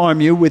stiff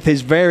arm you with his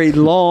very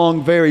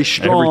long, very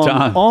strong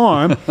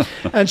arm.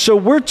 And so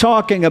we're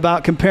talking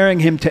about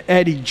comparing him to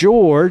Eddie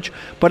George.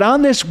 But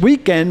on this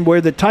weekend where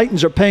the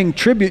Titans are paying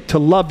tribute to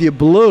Love You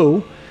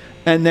Blue,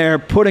 and they're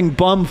putting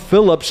Bum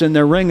Phillips in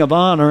their Ring of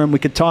Honor, and we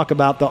could talk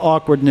about the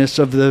awkwardness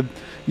of the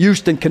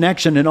Houston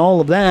connection and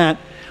all of that,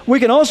 we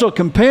can also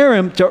compare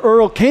him to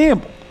Earl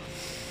Campbell.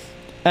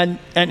 And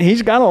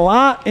he's got a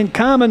lot in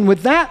common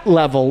with that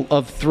level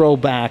of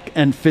throwback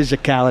and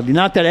physicality.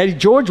 Not that Eddie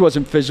George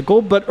wasn't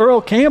physical, but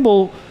Earl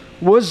Campbell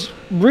was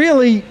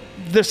really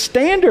the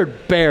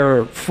standard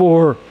bearer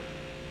for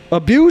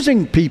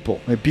abusing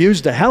people. He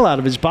abused the hell out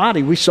of his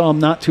body. We saw him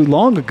not too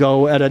long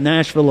ago at a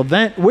Nashville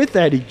event with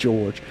Eddie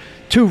George.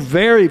 Two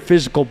very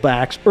physical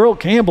backs. Earl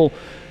Campbell,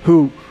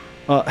 who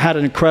had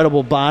an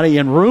incredible body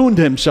and ruined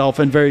himself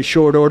in very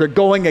short order,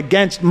 going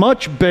against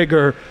much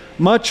bigger,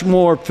 much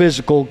more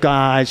physical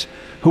guys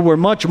who were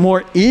much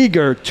more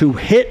eager to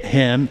hit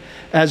him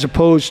as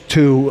opposed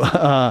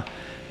to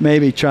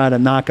maybe try to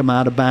knock him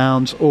out of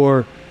bounds,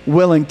 or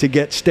willing to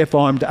get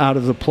stiff-armed out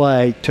of the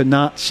play to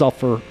not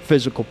suffer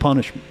physical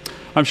punishment.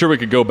 I'm sure we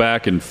could go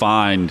back and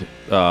find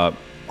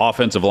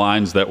offensive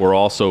lines that were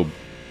also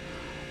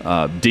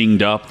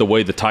dinged up the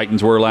way the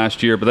Titans were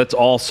last year, but that's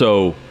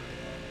also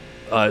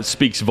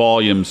speaks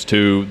volumes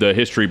to the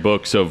history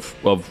books of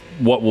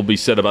what will be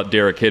said about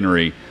Derrick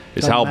Henry,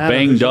 is how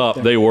banged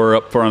up they were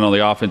up front on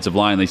the offensive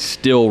line. They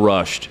still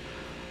rushed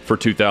for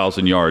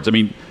 2,000 yards. I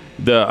mean,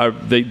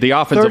 the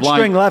offensive line.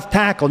 Third-string left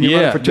tackle, and you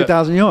run for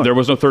 2,000 yards. There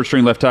was no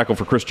third-string left tackle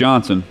for Chris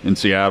Johnson in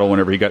Seattle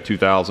whenever he got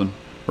 2,000.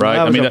 Right?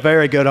 That was a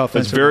very good offensive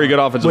line. It's very good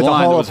offensive line. With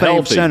a Hall that of was Fame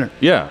healthy. center.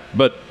 Yeah,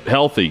 but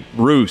healthy.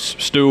 Roos,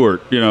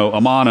 Stewart,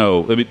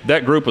 Amano. I mean,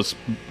 that group was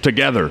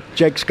together.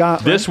 Jake Scott.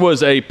 Right? This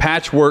was a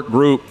patchwork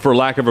group, for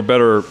lack of a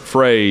better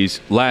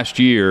phrase, last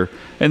year.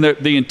 And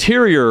the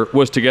interior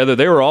was together.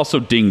 They were also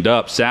dinged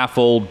up.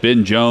 Saffold,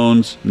 Ben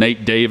Jones,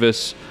 Nate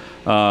Davis,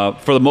 for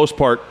the most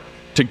part,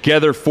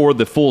 together for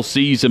the full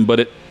season, but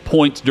at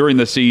points during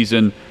the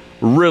season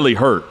really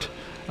hurt.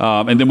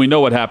 And then we know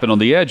what happened on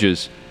the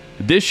edges.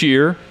 This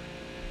year,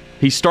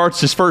 he starts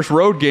his first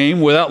road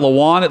game without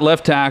Lawan at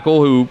left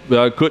tackle, who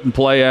couldn't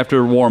play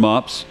after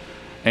warm-ups.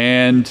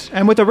 And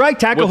with the right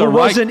tackle who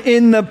wasn't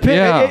in the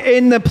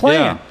plan.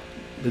 Yeah.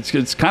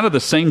 It's kind of the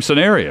same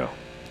scenario.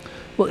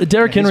 Well,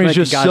 Derrick Henry is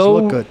just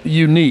so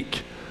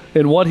unique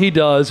in what he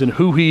does and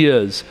who he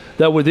is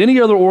that with any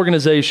other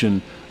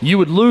organization, you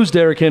would lose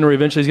Derrick Henry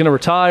eventually. He's going to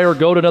retire,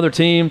 go to another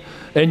team,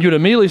 and you'd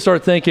immediately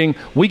start thinking,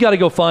 we got to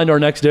go find our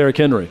next Derrick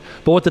Henry.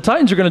 But what the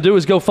Titans are going to do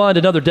is go find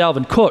another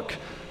Dalvin Cook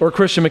or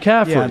Christian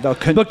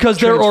McCaffrey, because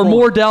there are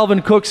more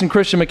Dalvin Cooks and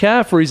Christian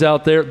McCaffreys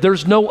out there.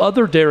 There's no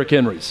other Derrick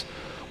Henrys.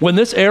 When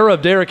this era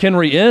of Derrick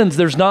Henry ends,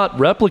 there's not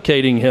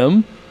replicating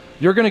him.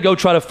 You're going to go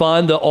try to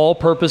find the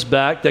all-purpose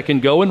back that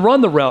can go and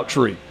run the route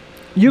tree.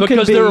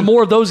 Because there are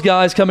more of those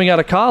guys coming out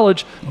of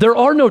college. There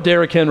are no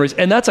Derrick Henrys,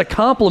 and that's a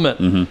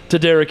compliment to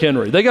Derrick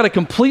Henry. They got to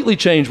completely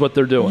change what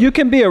they're doing. You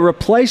can be a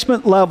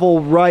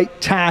replacement-level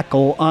right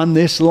tackle on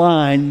this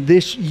line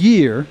this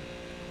year,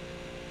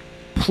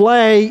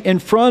 play in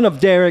front of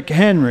Derrick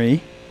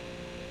Henry,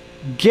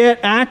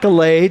 get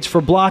accolades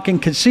for blocking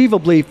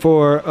conceivably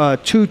for a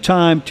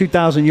 2-time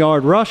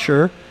 2,000-yard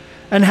rusher,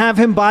 and have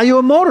him buy you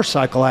a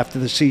motorcycle after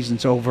the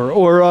season's over,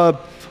 or a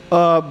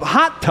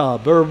hot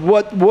tub, or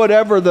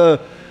whatever the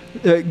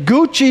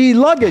Gucci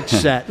luggage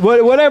set,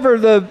 whatever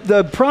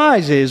the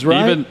prize is,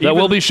 right? That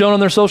will be shown on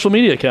their social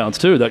media accounts,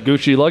 too, that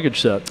Gucci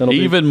luggage set.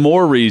 Even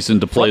more reason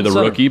to play the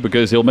rookie,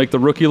 because he'll make the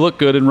rookie look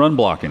good in run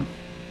blocking.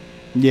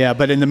 Yeah,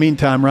 but in the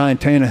meantime, Ryan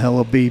Tannehill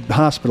will be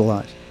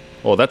hospitalized.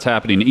 Well, that's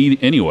happening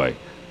anyway.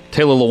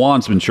 Taylor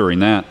Lewan's been ensuring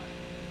that.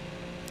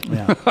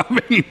 Yeah.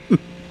 I mean,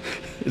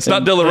 it's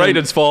not Dillon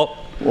Radun's fault.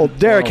 Well,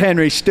 Derrick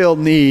Henry still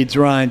needs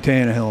Ryan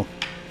Tannehill.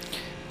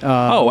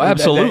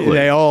 Absolutely.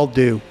 They all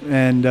do.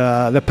 And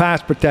the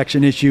pass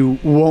protection issue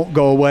won't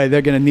go away.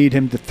 They're going to need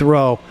him to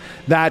throw.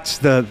 That's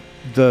the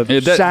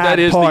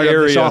sad part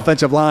of this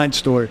offensive line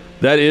story.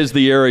 That is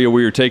the area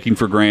we are taking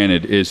for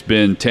granted. It's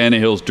been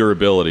Tannehill's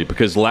durability,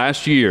 because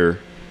last year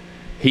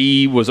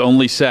he was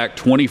only sacked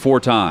 24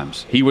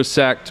 times. He was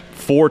sacked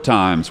 4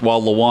 times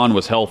while Lewan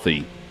was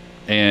healthy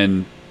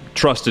and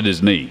trusted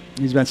his knee.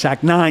 He's been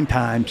sacked 9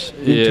 times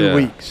in 2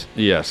 weeks.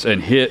 Yes,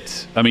 and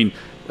hit. I mean,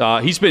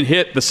 he's been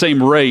hit the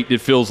same rate,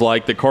 it feels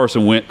like, that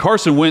Carson Wentz.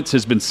 Carson Wentz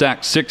has been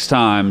sacked 6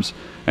 times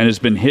and has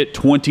been hit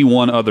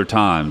 21 other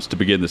times to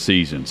begin the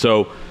season.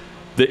 So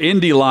the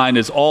Indy line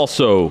is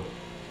also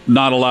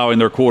not allowing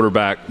their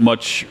quarterback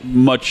much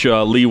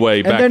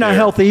leeway back there. And they're not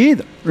healthy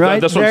either,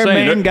 right? That's what I'm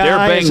saying. Their main They're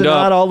guy banged is up.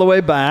 not all the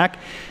way back.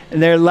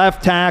 And their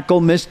left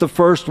tackle missed the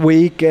first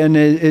week and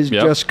is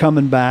just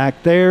coming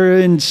back. They're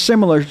in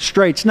similar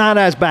straits. Not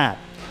as bad.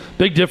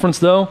 Big difference,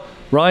 though.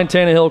 Ryan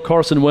Tannehill,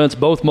 Carson Wentz,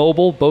 both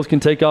mobile, both can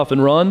take off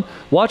and run.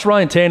 Watch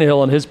Ryan Tannehill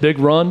on his big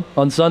run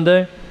on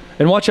Sunday,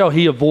 and watch how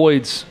he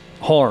avoids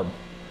harm.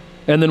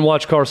 And then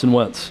watch Carson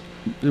Wentz.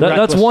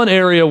 That's one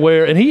area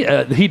where, and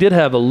he did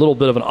have a little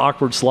bit of an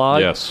awkward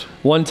slide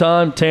one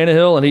time,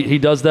 Tannehill, and he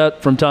does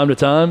that from time to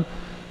time.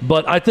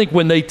 But I think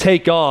when they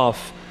take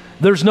off,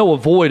 there's no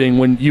avoiding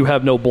when you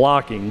have no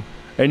blocking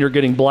and you're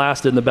getting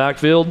blasted in the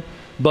backfield.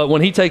 But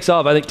when he takes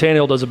off, I think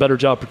Tannehill does a better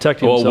job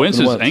protecting himself. Well,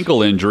 Wentz's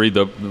ankle injury,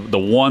 the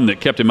one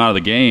that kept him out of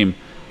the game,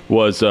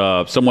 was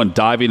someone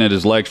diving at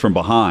his legs from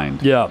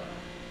behind. Yeah.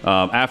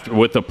 After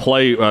with the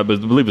play, I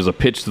believe it was a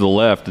pitch to the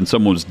left, and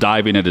someone was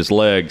diving at his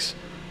legs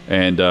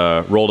and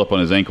rolled up on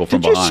his ankle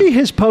from behind. Did you see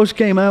his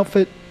post-game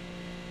outfit?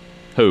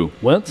 Who?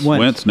 Wentz?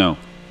 Wentz? No.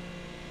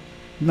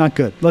 Not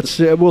good.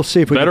 We'll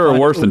see if we better or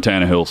worse than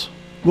Tannehill's.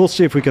 We'll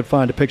see if we can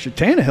find a picture.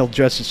 Tannehill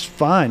dresses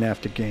fine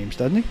after games,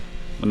 doesn't he?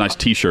 A nice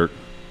T-shirt.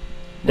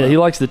 Yeah, he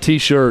likes the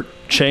T-shirt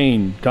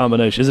chain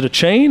combination. Is it a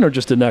chain or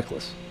just a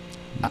necklace?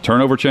 A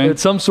turnover chain?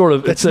 It's some sort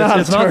of. It's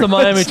not the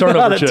Miami turnover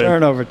chain. It's not a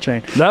turnover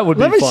chain. That would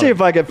be Let me fun. see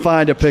if I can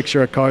find a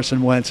picture of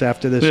Carson Wentz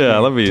after this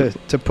game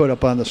to put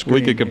up on the screen.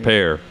 We could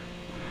compare.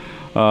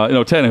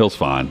 Tannehill's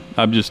fine.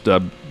 I'm just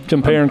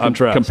compare and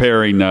contrast.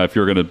 Comparing if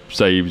you're going to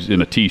say he was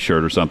in a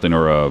T-shirt or something,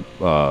 or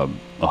a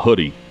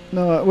hoodie.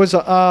 No, it was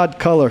an odd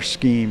color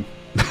scheme.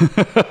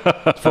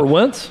 For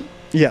Wentz?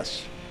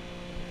 Yes.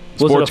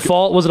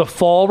 Was it a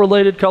fall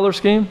related color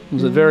scheme?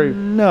 Was it very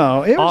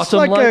No, it was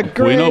like a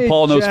gray We know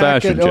Paul knows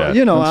jacket. fashion,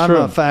 Chad. I'm true.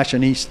 a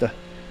fashionista.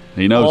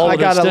 He knows. I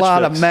got a Stitch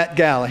lot Fix. of Met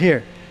Gala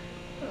here.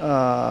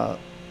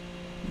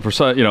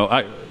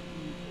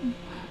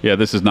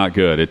 This is not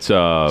good. It's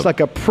like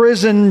a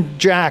prison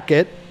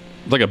jacket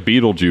like a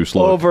Beetlejuice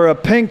look. over a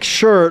pink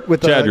shirt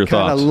with Chad, a your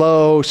kind of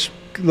thoughts?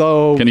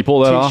 low. Can you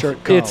pull that off?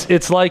 T-shirt collar.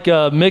 It's like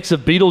a mix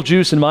of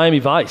Beetlejuice and Miami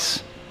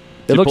Vice.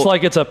 It looks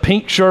like it's a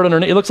pink shirt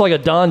underneath. It looks like a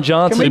Don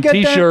Johnson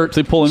T-shirt. Is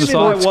he pulling this Give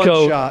me off? one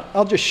coat. shot.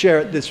 I'll just share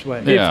it this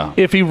way. Yeah.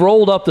 If he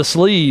rolled up the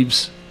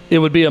sleeves, it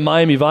would be a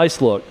Miami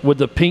Vice look with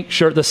the pink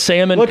shirt, the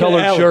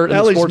salmon-colored shirt, and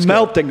the Ellie's sports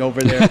melting coat.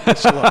 over there. at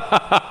this look.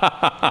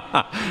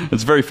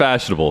 It's very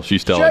fashionable,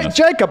 she's telling us.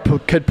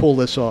 Jacob could pull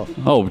this off.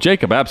 Oh,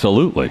 Jacob,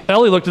 absolutely.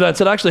 Ellie looked at that and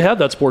said, "I actually have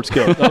that sports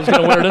coat. I was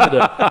going to wear it in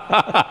today."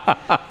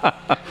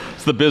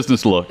 It's the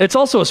business look. It's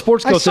also a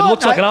sports coat that saw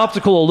looks it. like an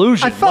optical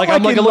illusion. I felt I'm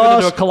like he looking into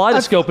a lost-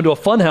 kaleidoscope into a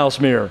funhouse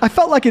mirror. I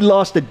felt like he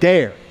lost a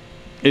dare.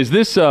 Is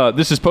this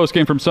this is post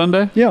game from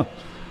Sunday? Yeah.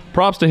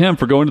 Props to him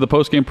for going to the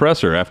post game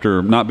presser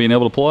after not being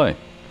able to play.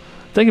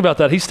 Think about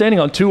that. He's standing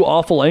on 2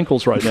 awful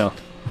ankles right now.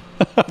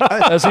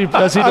 as he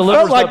delivers I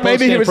felt like that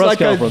maybe he post-game was press like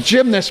conference. a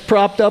gymnast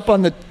propped up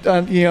on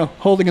the,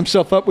 holding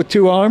himself up with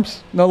 2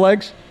 arms, no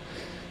legs.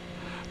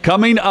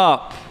 Coming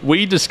up,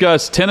 we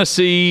discuss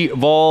Tennessee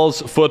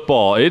Vols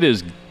football. It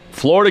is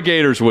Florida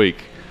Gators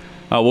week.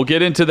 We'll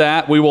get into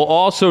that. We will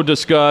also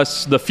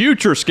discuss the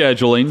future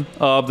scheduling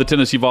of the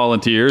Tennessee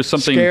Volunteers.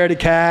 Scaredy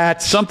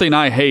cats. Something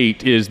I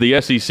hate is the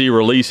SEC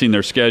releasing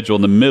their schedule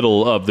in the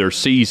middle of their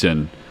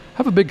season.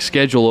 Have a big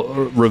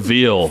schedule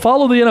reveal.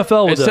 Follow the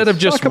NFL with Instead this. of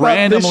just Talk about this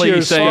randomly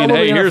year's- saying, follow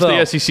hey, the here's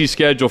NFL. the SEC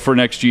schedule for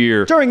next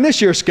year. During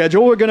this year's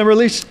schedule, we're going to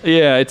release.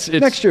 Yeah, it's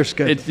next year's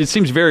schedule. It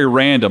seems very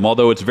random,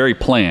 although it's very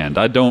planned.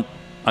 I don't.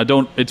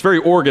 It's very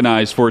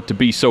organized for it to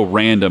be so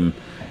random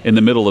in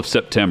the middle of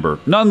September.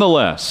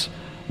 Nonetheless,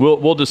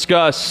 We'll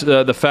discuss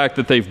the fact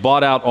that they've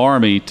bought out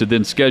Army to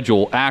then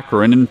schedule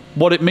Akron and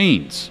what it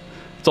means.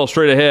 It's all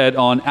straight ahead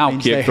on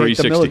Outkick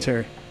 360. The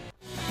military.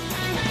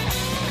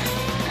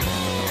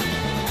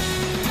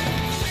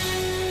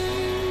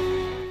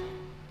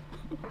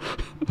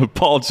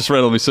 Paul just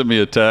randomly sent me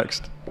a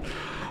text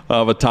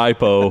of a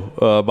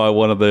typo by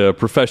one of the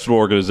professional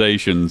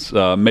organizations,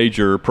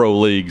 major pro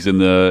leagues in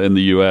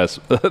the U.S.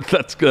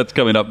 that's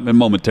coming up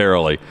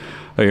momentarily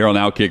here on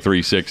Outkick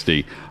 360.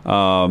 You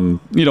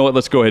know what?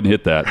 Let's go ahead and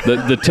hit that.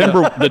 The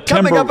Timber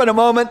Coming up in a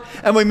moment,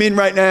 and we mean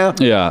right now.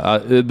 Yeah,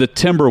 the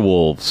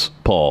Timberwolves,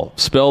 Paul,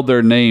 spelled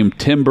their name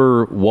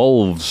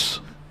Timberwolves,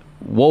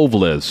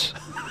 Wolves.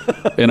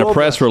 In a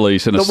press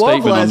release, in a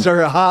statement, the Wolves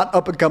are a hot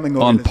up-and-coming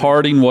on organization.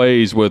 parting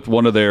ways with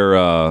one of their,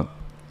 I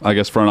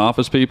guess, front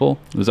office people.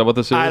 Is that what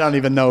this is? I don't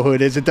even know who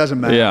it is. It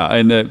doesn't matter. Yeah,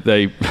 and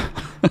they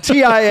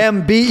Timberwovles.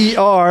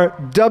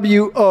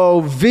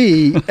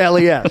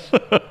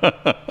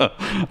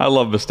 I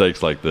love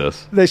mistakes like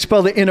this. They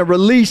spelled it in a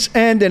release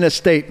and in a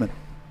statement.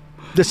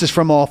 This is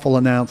from Awful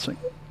Announcing.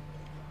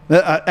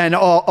 And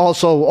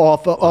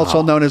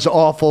also known as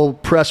awful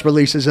press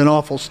releases and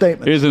awful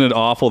statements. Isn't it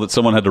awful that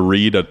someone had to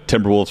read a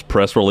Timberwolves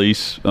press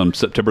release on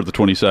September the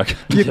 22nd?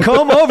 You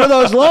comb over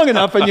those long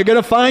enough and you're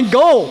going to find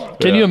gold.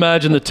 Can you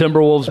imagine the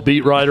Timberwolves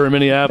beat writer in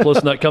Minneapolis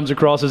and that comes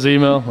across his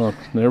email? Oh,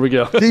 there we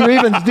go. Do you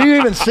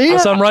even see it?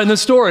 So I'm writing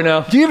this story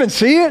now. Do you even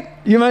see it?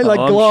 You might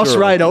gloss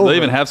sure. right over. Do they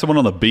even have someone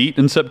on the beat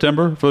in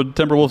September for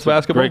Timberwolves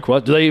basketball? Great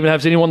question. Do they even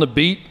have anyone on the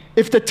beat?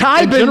 If the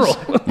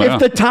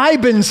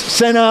Tybans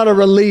sent out a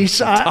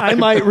release, I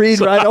might read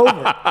right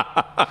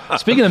over.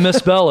 Speaking of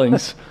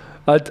misspellings,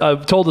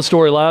 I've told the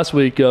story last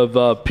week of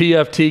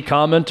PFT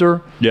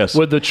commenter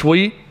with the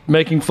tweet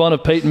making fun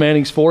of Peyton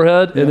Manning's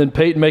forehead, and then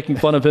Peyton making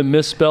fun of him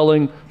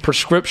misspelling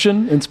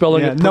prescription and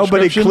spelling it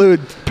nobody prescription.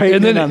 clued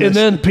Peyton and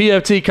then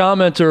PFT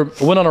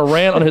commenter went on a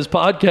rant on his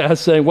podcast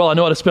saying, well, I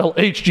know how to spell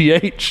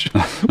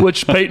HGH,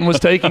 which Peyton was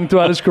taking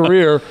throughout his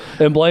career,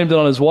 and blamed it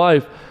on his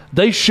wife.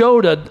 They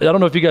showed I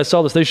don't know if you guys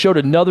saw this, they showed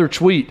another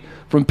tweet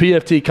from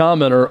PFT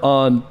commenter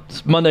on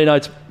Monday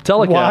night's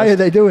telecast. Why are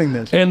they doing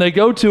this? And they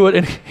go to it,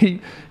 and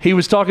he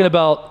was talking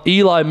about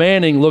Eli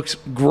Manning looks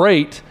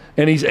great,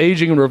 and he's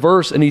aging in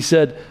reverse, and he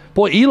said,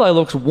 boy, Eli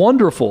looks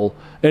wonderful,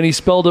 and he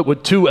spelled it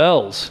with 2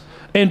 L's.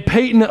 And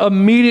Peyton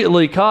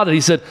immediately caught it.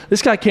 He said,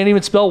 this guy can't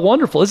even spell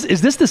wonderful.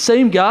 Is this the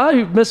same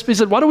guy? He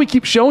said, why do we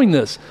keep showing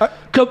this?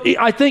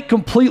 I think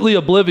completely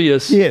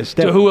oblivious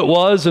to who it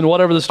was and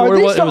whatever the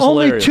story was. It was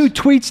hilarious. Are these the only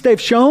 2 tweets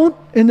they've shown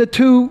in the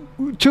two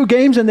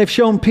games, and they've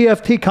shown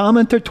PFT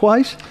commenter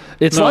twice?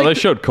 They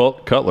showed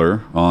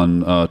Cutler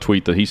on a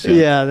tweet that he sent.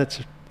 Yeah,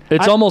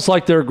 it's almost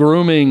like they're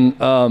grooming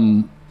Barstool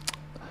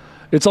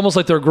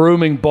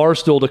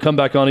to come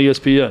back on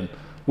ESPN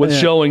with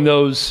showing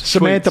those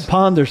Samantha tweets.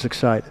 Ponder's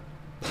excited.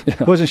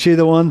 Yeah. Wasn't she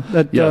the one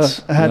that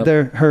had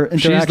her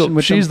interaction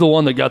with them? She's the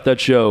one that got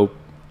that show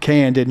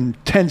canned in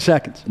 10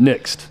 seconds.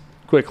 Nixed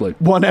quickly.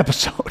 One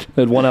episode.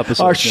 Had one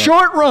episode. Our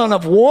short run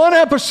of one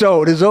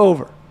episode is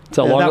over. That's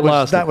how long it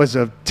lasted. That was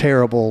a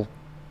terrible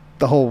 –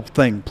 the whole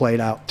thing played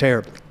out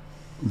terribly.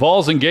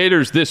 Vols and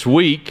Gators this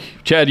week.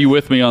 Chad, you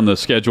with me on the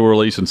schedule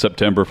release in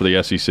September for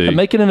the SEC? And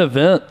make it an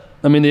event.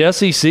 I mean, the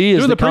SEC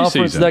is the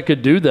conference that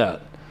could do that.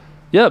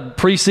 Yeah,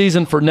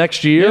 preseason for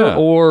next year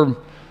or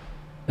 –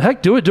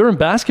 heck, do it during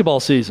basketball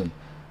season.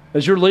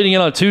 As you're leading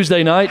in on a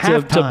Tuesday night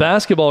to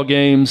basketball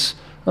games,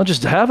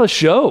 just have a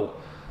show.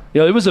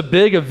 You know, it was a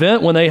big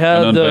event when they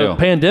had the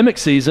pandemic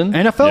season.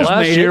 NFL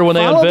last year when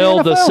they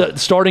unveiled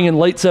starting in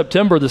late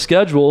September, the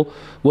schedule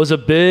was a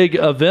big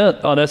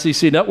event on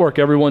SEC Network.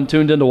 Everyone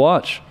tuned in to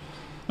watch.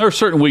 There are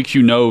certain weeks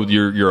you know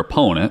your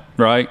opponent,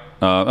 right?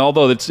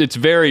 Although it's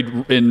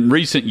varied in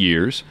recent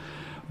years,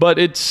 but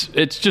it's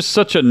just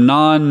such a I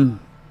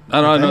don't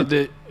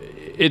know.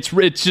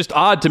 It's just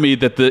odd to me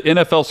that the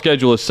NFL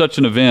schedule is such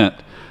an event,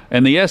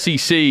 and the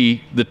SEC,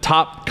 the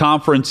top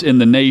conference in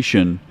the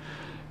nation,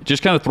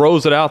 just kind of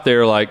throws it out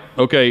there like,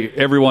 okay,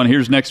 everyone,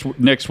 here's next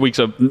week's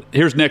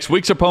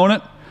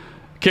opponent,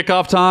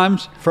 kickoff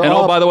times,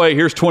 by the way,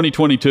 here's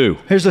 2022.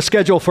 Here's the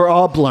schedule for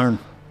Auburn.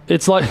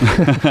 It's like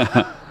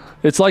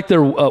it's like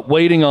they're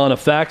waiting on a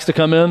fax to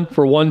come in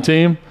for one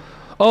team.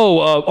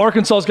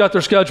 Arkansas's got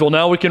their schedule.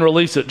 Now we can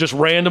release it just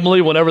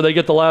randomly whenever they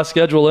get the last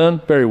schedule in.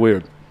 Very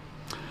weird.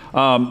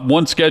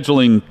 One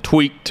scheduling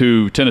tweak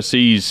to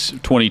Tennessee's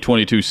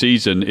 2022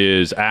 season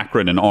is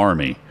Akron and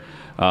Army.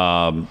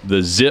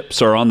 The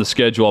Zips are on the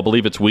schedule. I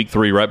believe it's week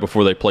 3 right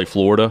before they play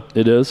Florida.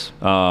 It is.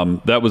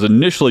 That was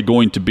initially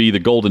going to be the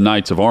Golden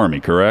Knights of Army,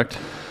 correct?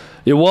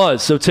 It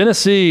was. So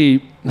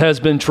Tennessee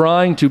has been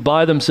trying to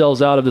buy themselves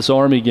out of this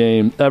Army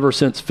game ever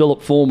since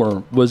Philip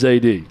Fulmer was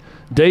AD.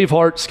 Dave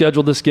Hart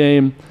scheduled this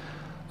game.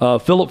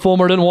 Philip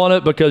Fulmer didn't want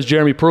it because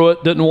Jeremy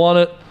Pruitt didn't want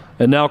it.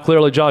 And now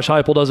clearly Josh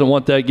Heupel doesn't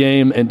want that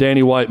game, and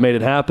Danny White made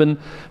it happen.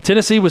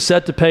 Tennessee was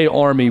set to pay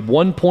Army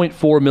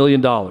 $1.4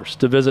 million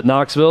to visit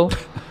Knoxville.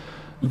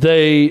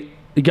 They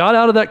got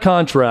out of that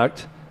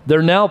contract.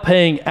 They're now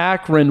paying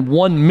Akron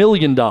 $1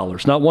 million, not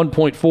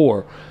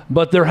 1.4,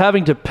 but they're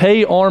having to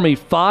pay Army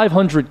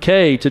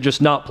 $500K to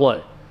just not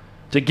play.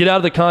 to get out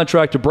of the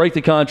contract, to break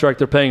the contract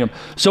they're paying him.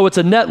 So it's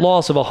a net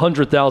loss of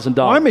 $100,000.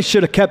 Army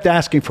should have kept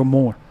asking for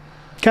more.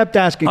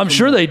 I'm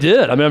sure they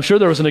did. I mean, I'm sure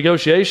there was a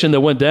negotiation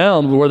that went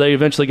down where they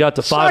eventually got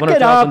to $500,000. Suck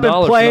it up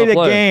and play the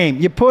game.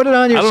 You put it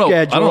on your schedule.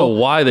 I don't know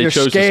why they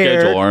chose to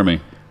schedule Army.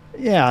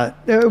 Yeah,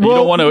 you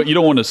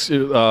don't want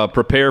to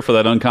prepare for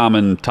that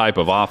uncommon type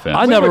of offense.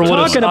 I never would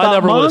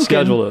have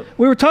scheduled it.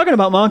 We were talking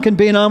about Monken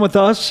being on with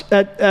us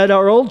at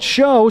our old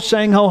show,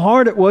 saying how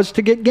hard it was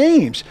to get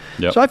games.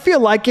 Yep. So I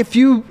feel like if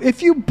you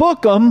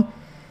book them,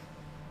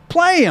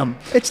 play them.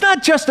 It's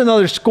not just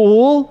another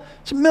school.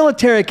 It's a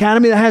military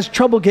academy that has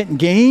trouble getting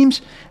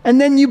games, and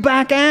then you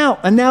back out,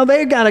 and now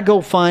they got to go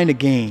find a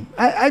game.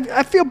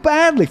 I feel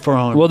badly for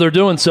them. Well, they're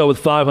doing so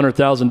with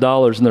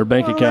 $500,000 in their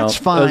bank account. That's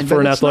fine,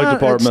 for an athletic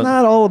department. It's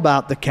not all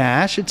about the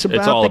cash. It's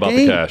all about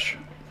the cash.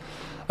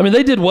 I mean,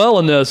 they did well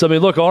in this. I mean,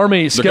 look,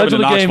 Army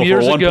scheduled a game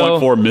years ago.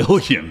 $1.4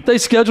 million. They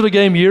scheduled a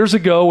game years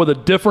ago with a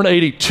different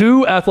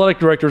 82 athletic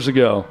directors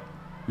ago.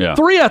 Yeah.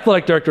 3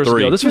 athletic directors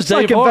ago. This was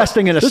like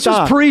investing in a this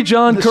stock. Was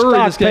pre-John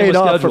Curry. This game paid was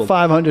off scheduled for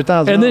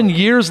 $500,000. And then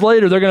years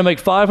later, they're going to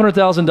make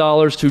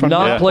 $500,000 to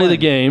not play the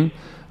game.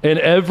 And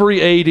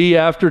every AD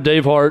after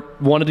Dave Hart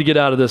wanted to get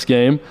out of this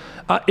game.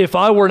 If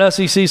I were an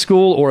SEC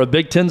school or a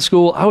Big Ten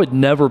school, I would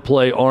never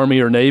play Army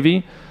or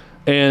Navy.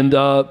 And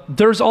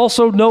there's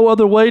also no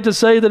other way to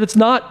say that it's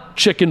not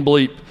chicken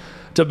bleep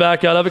to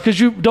back out of it, because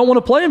you don't want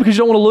to play them because you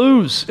don't want to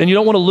lose. And you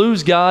don't want to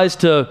lose guys,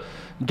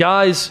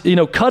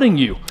 cutting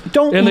you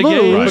in the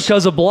game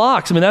because of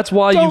blocks. I mean, that's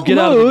why you get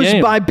out of the game. Don't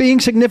lose by being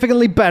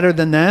significantly better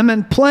than them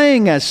and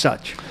playing as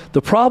such.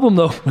 The problem,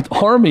 though, with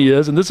Army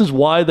is, and this is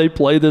why they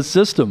play this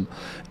system,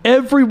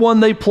 everyone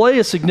they play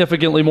is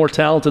significantly more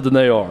talented than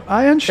they are.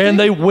 I understand. And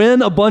they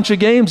win a bunch of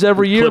games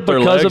every year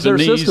because of their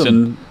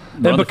system.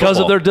 And because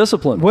of their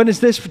discipline. When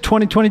is this for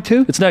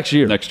 2022? It's next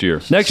year. Next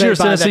year's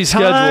Tennessee's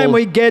schedule. By the time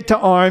we get to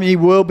Army,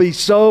 we'll be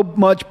so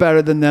much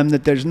better than them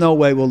that there's no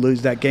way we'll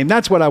lose that game.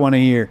 That's what I want to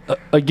hear.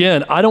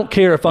 Again, I don't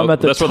care if I'm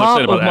at the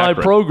top of my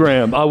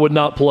program. I would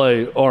not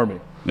play Army.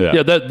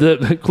 Yeah.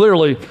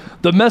 Clearly,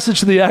 the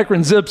message to the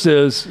Akron Zips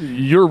is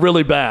you're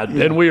really bad,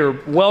 and we are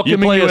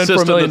welcoming you in for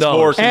 $1 million.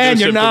 And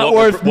you're not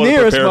worth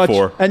near as much.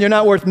 And you're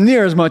not worth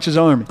near as much as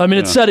Army. I mean,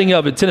 it's setting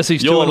up.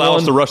 Tennessee's 2-1. You'll allow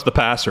us to rush the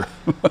passer.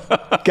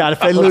 God,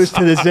 if they lose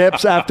to the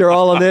Zips after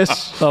all of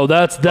this. Oh,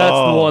 that's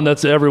the one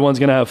that's everyone's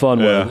going to have fun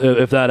with.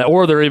 If that,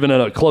 or they're even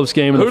in a close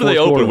game in the fourth quarter. Who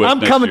do they open with? I'm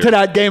coming to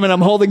that game and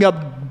I'm holding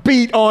up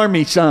beat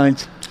Army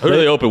signs. Who do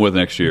they open with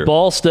next year?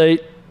 Ball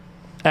State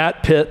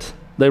at Pitt.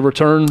 They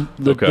return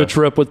the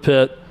trip with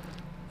Pitt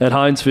at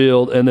Heinz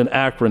Field, and then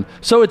Akron.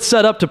 So it's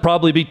set up to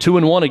probably be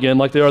 2-1 again,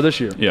 like they are this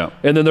year. Yeah.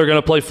 And then they're going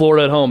to play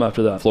Florida at home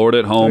after that. Florida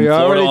at home.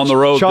 Florida on the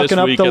road this week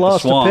at the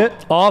Swamp.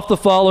 Off the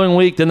following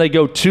week, then they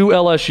go to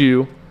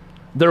LSU.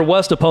 Their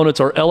West opponents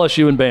are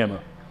LSU and Bama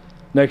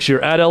next year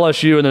at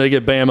LSU, and then they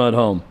get Bama at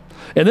home.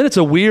 And then it's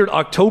a weird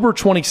October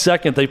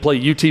 22nd, they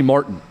play UT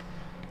Martin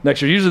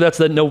next year. Usually that's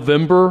that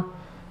November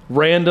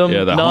random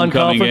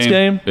non-conference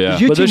game. Yeah.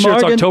 But this year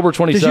it's October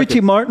 22nd. Does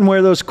UT Martin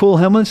wear those cool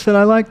helmets that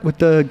I like with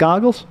the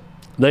goggles?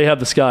 They have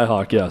the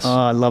Skyhawk, yes.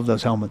 I love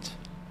those helmets.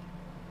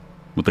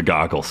 With the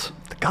goggles.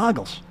 The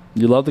goggles.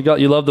 You love the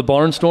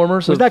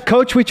Barnstormers? Was that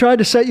coach we tried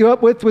to set you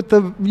up with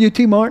the UT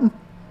Martin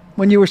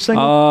when you were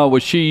singing?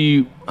 Was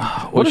she?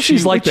 What if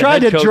she's like we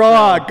tried to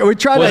draw. We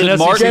tried to get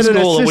an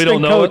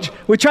assistant coach.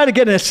 We tried to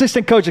get an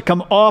assistant coach to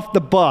come off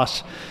the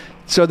bus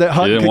so that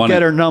Hutton could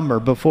get her number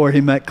before he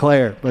met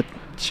Claire, but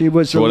she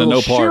was a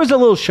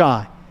little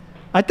shy.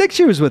 I think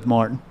she was with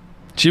Martin.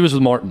 She was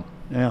with Martin.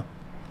 Yeah.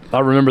 I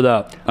remember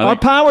that. Our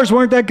powers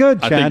weren't that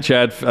good, Chad. I think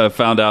Chad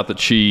found out that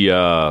she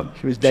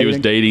was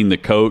dating the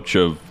coach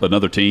of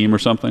another team or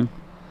something.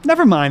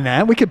 Never mind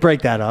that. We could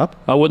break that up.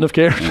 I wouldn't have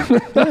cared.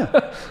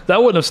 Yeah. That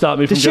wouldn't have stopped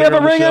me from Did she have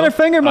a ring on her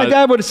finger? My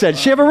dad would have said.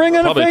 Did she have a ring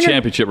on her finger? Probably a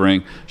championship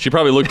ring. She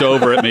probably looked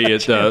over at me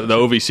at the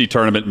OVC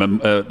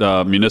tournament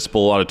at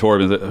Municipal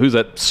Auditorium. Who's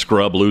that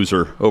scrub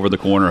loser over the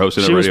corner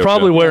hosting the radio show? She was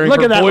probably wearing Look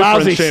her at that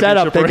boyfriend's lousy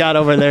setup they got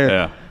over there.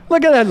 Yeah.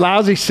 Look at that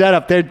lousy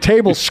setup. Their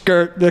table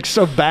skirt looks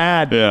so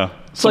bad. Yeah.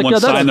 Someone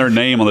signed their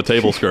name on the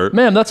table skirt.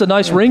 Ma'am, that's a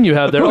nice ring you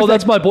have there. Oh,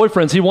 that's my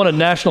boyfriend's. He won a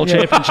national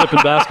championship in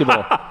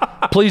basketball.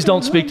 Please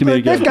don't speak to me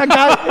again. They've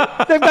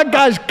got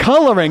guys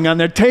coloring on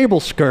their table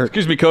skirt.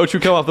 Excuse me, coach, you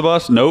come off the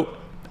bus? Nope.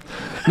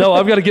 No,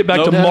 I've got to get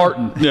back to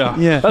Martin.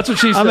 Yeah. That's what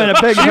she said. I'm in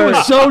a big hurry. She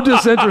was so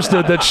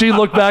disinterested that she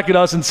looked back at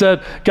us and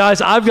said, guys,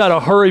 I've got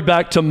to hurry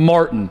back to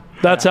Martin.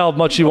 That's how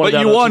much she wanted.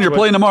 But you won. You're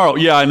playing tomorrow.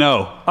 Yeah, I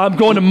know. I'm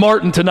going to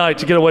Martin tonight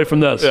to get away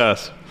from this.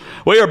 Yes.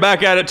 We are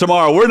back at it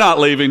tomorrow. We're not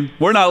leaving.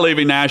 We're not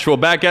leaving Nashville.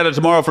 Back at it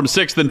tomorrow from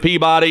 6th and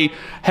Peabody.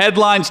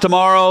 Headlines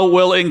tomorrow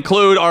will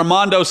include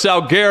Armando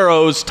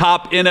Salguero's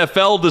top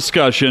NFL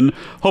discussion.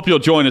 Hope you'll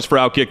join us for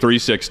Outkick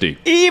 360.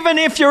 Even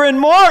if you're in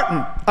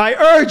Martin, I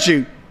urge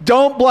you,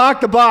 don't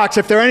block the box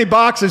if there are any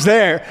boxes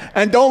there,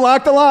 and don't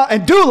lock the lock,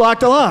 and do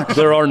lock the locks.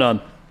 There are none.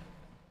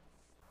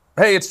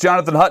 Hey, it's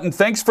Jonathan Hutton.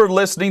 Thanks for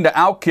listening to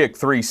Outkick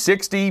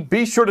 360.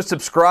 Be sure to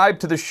subscribe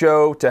to the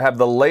show to have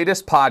the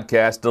latest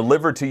podcast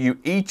delivered to you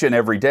each and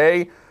every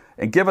day.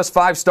 And give us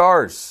 5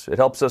 stars. It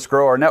helps us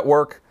grow our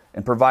network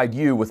and provide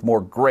you with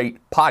more great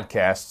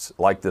podcasts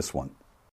like this one.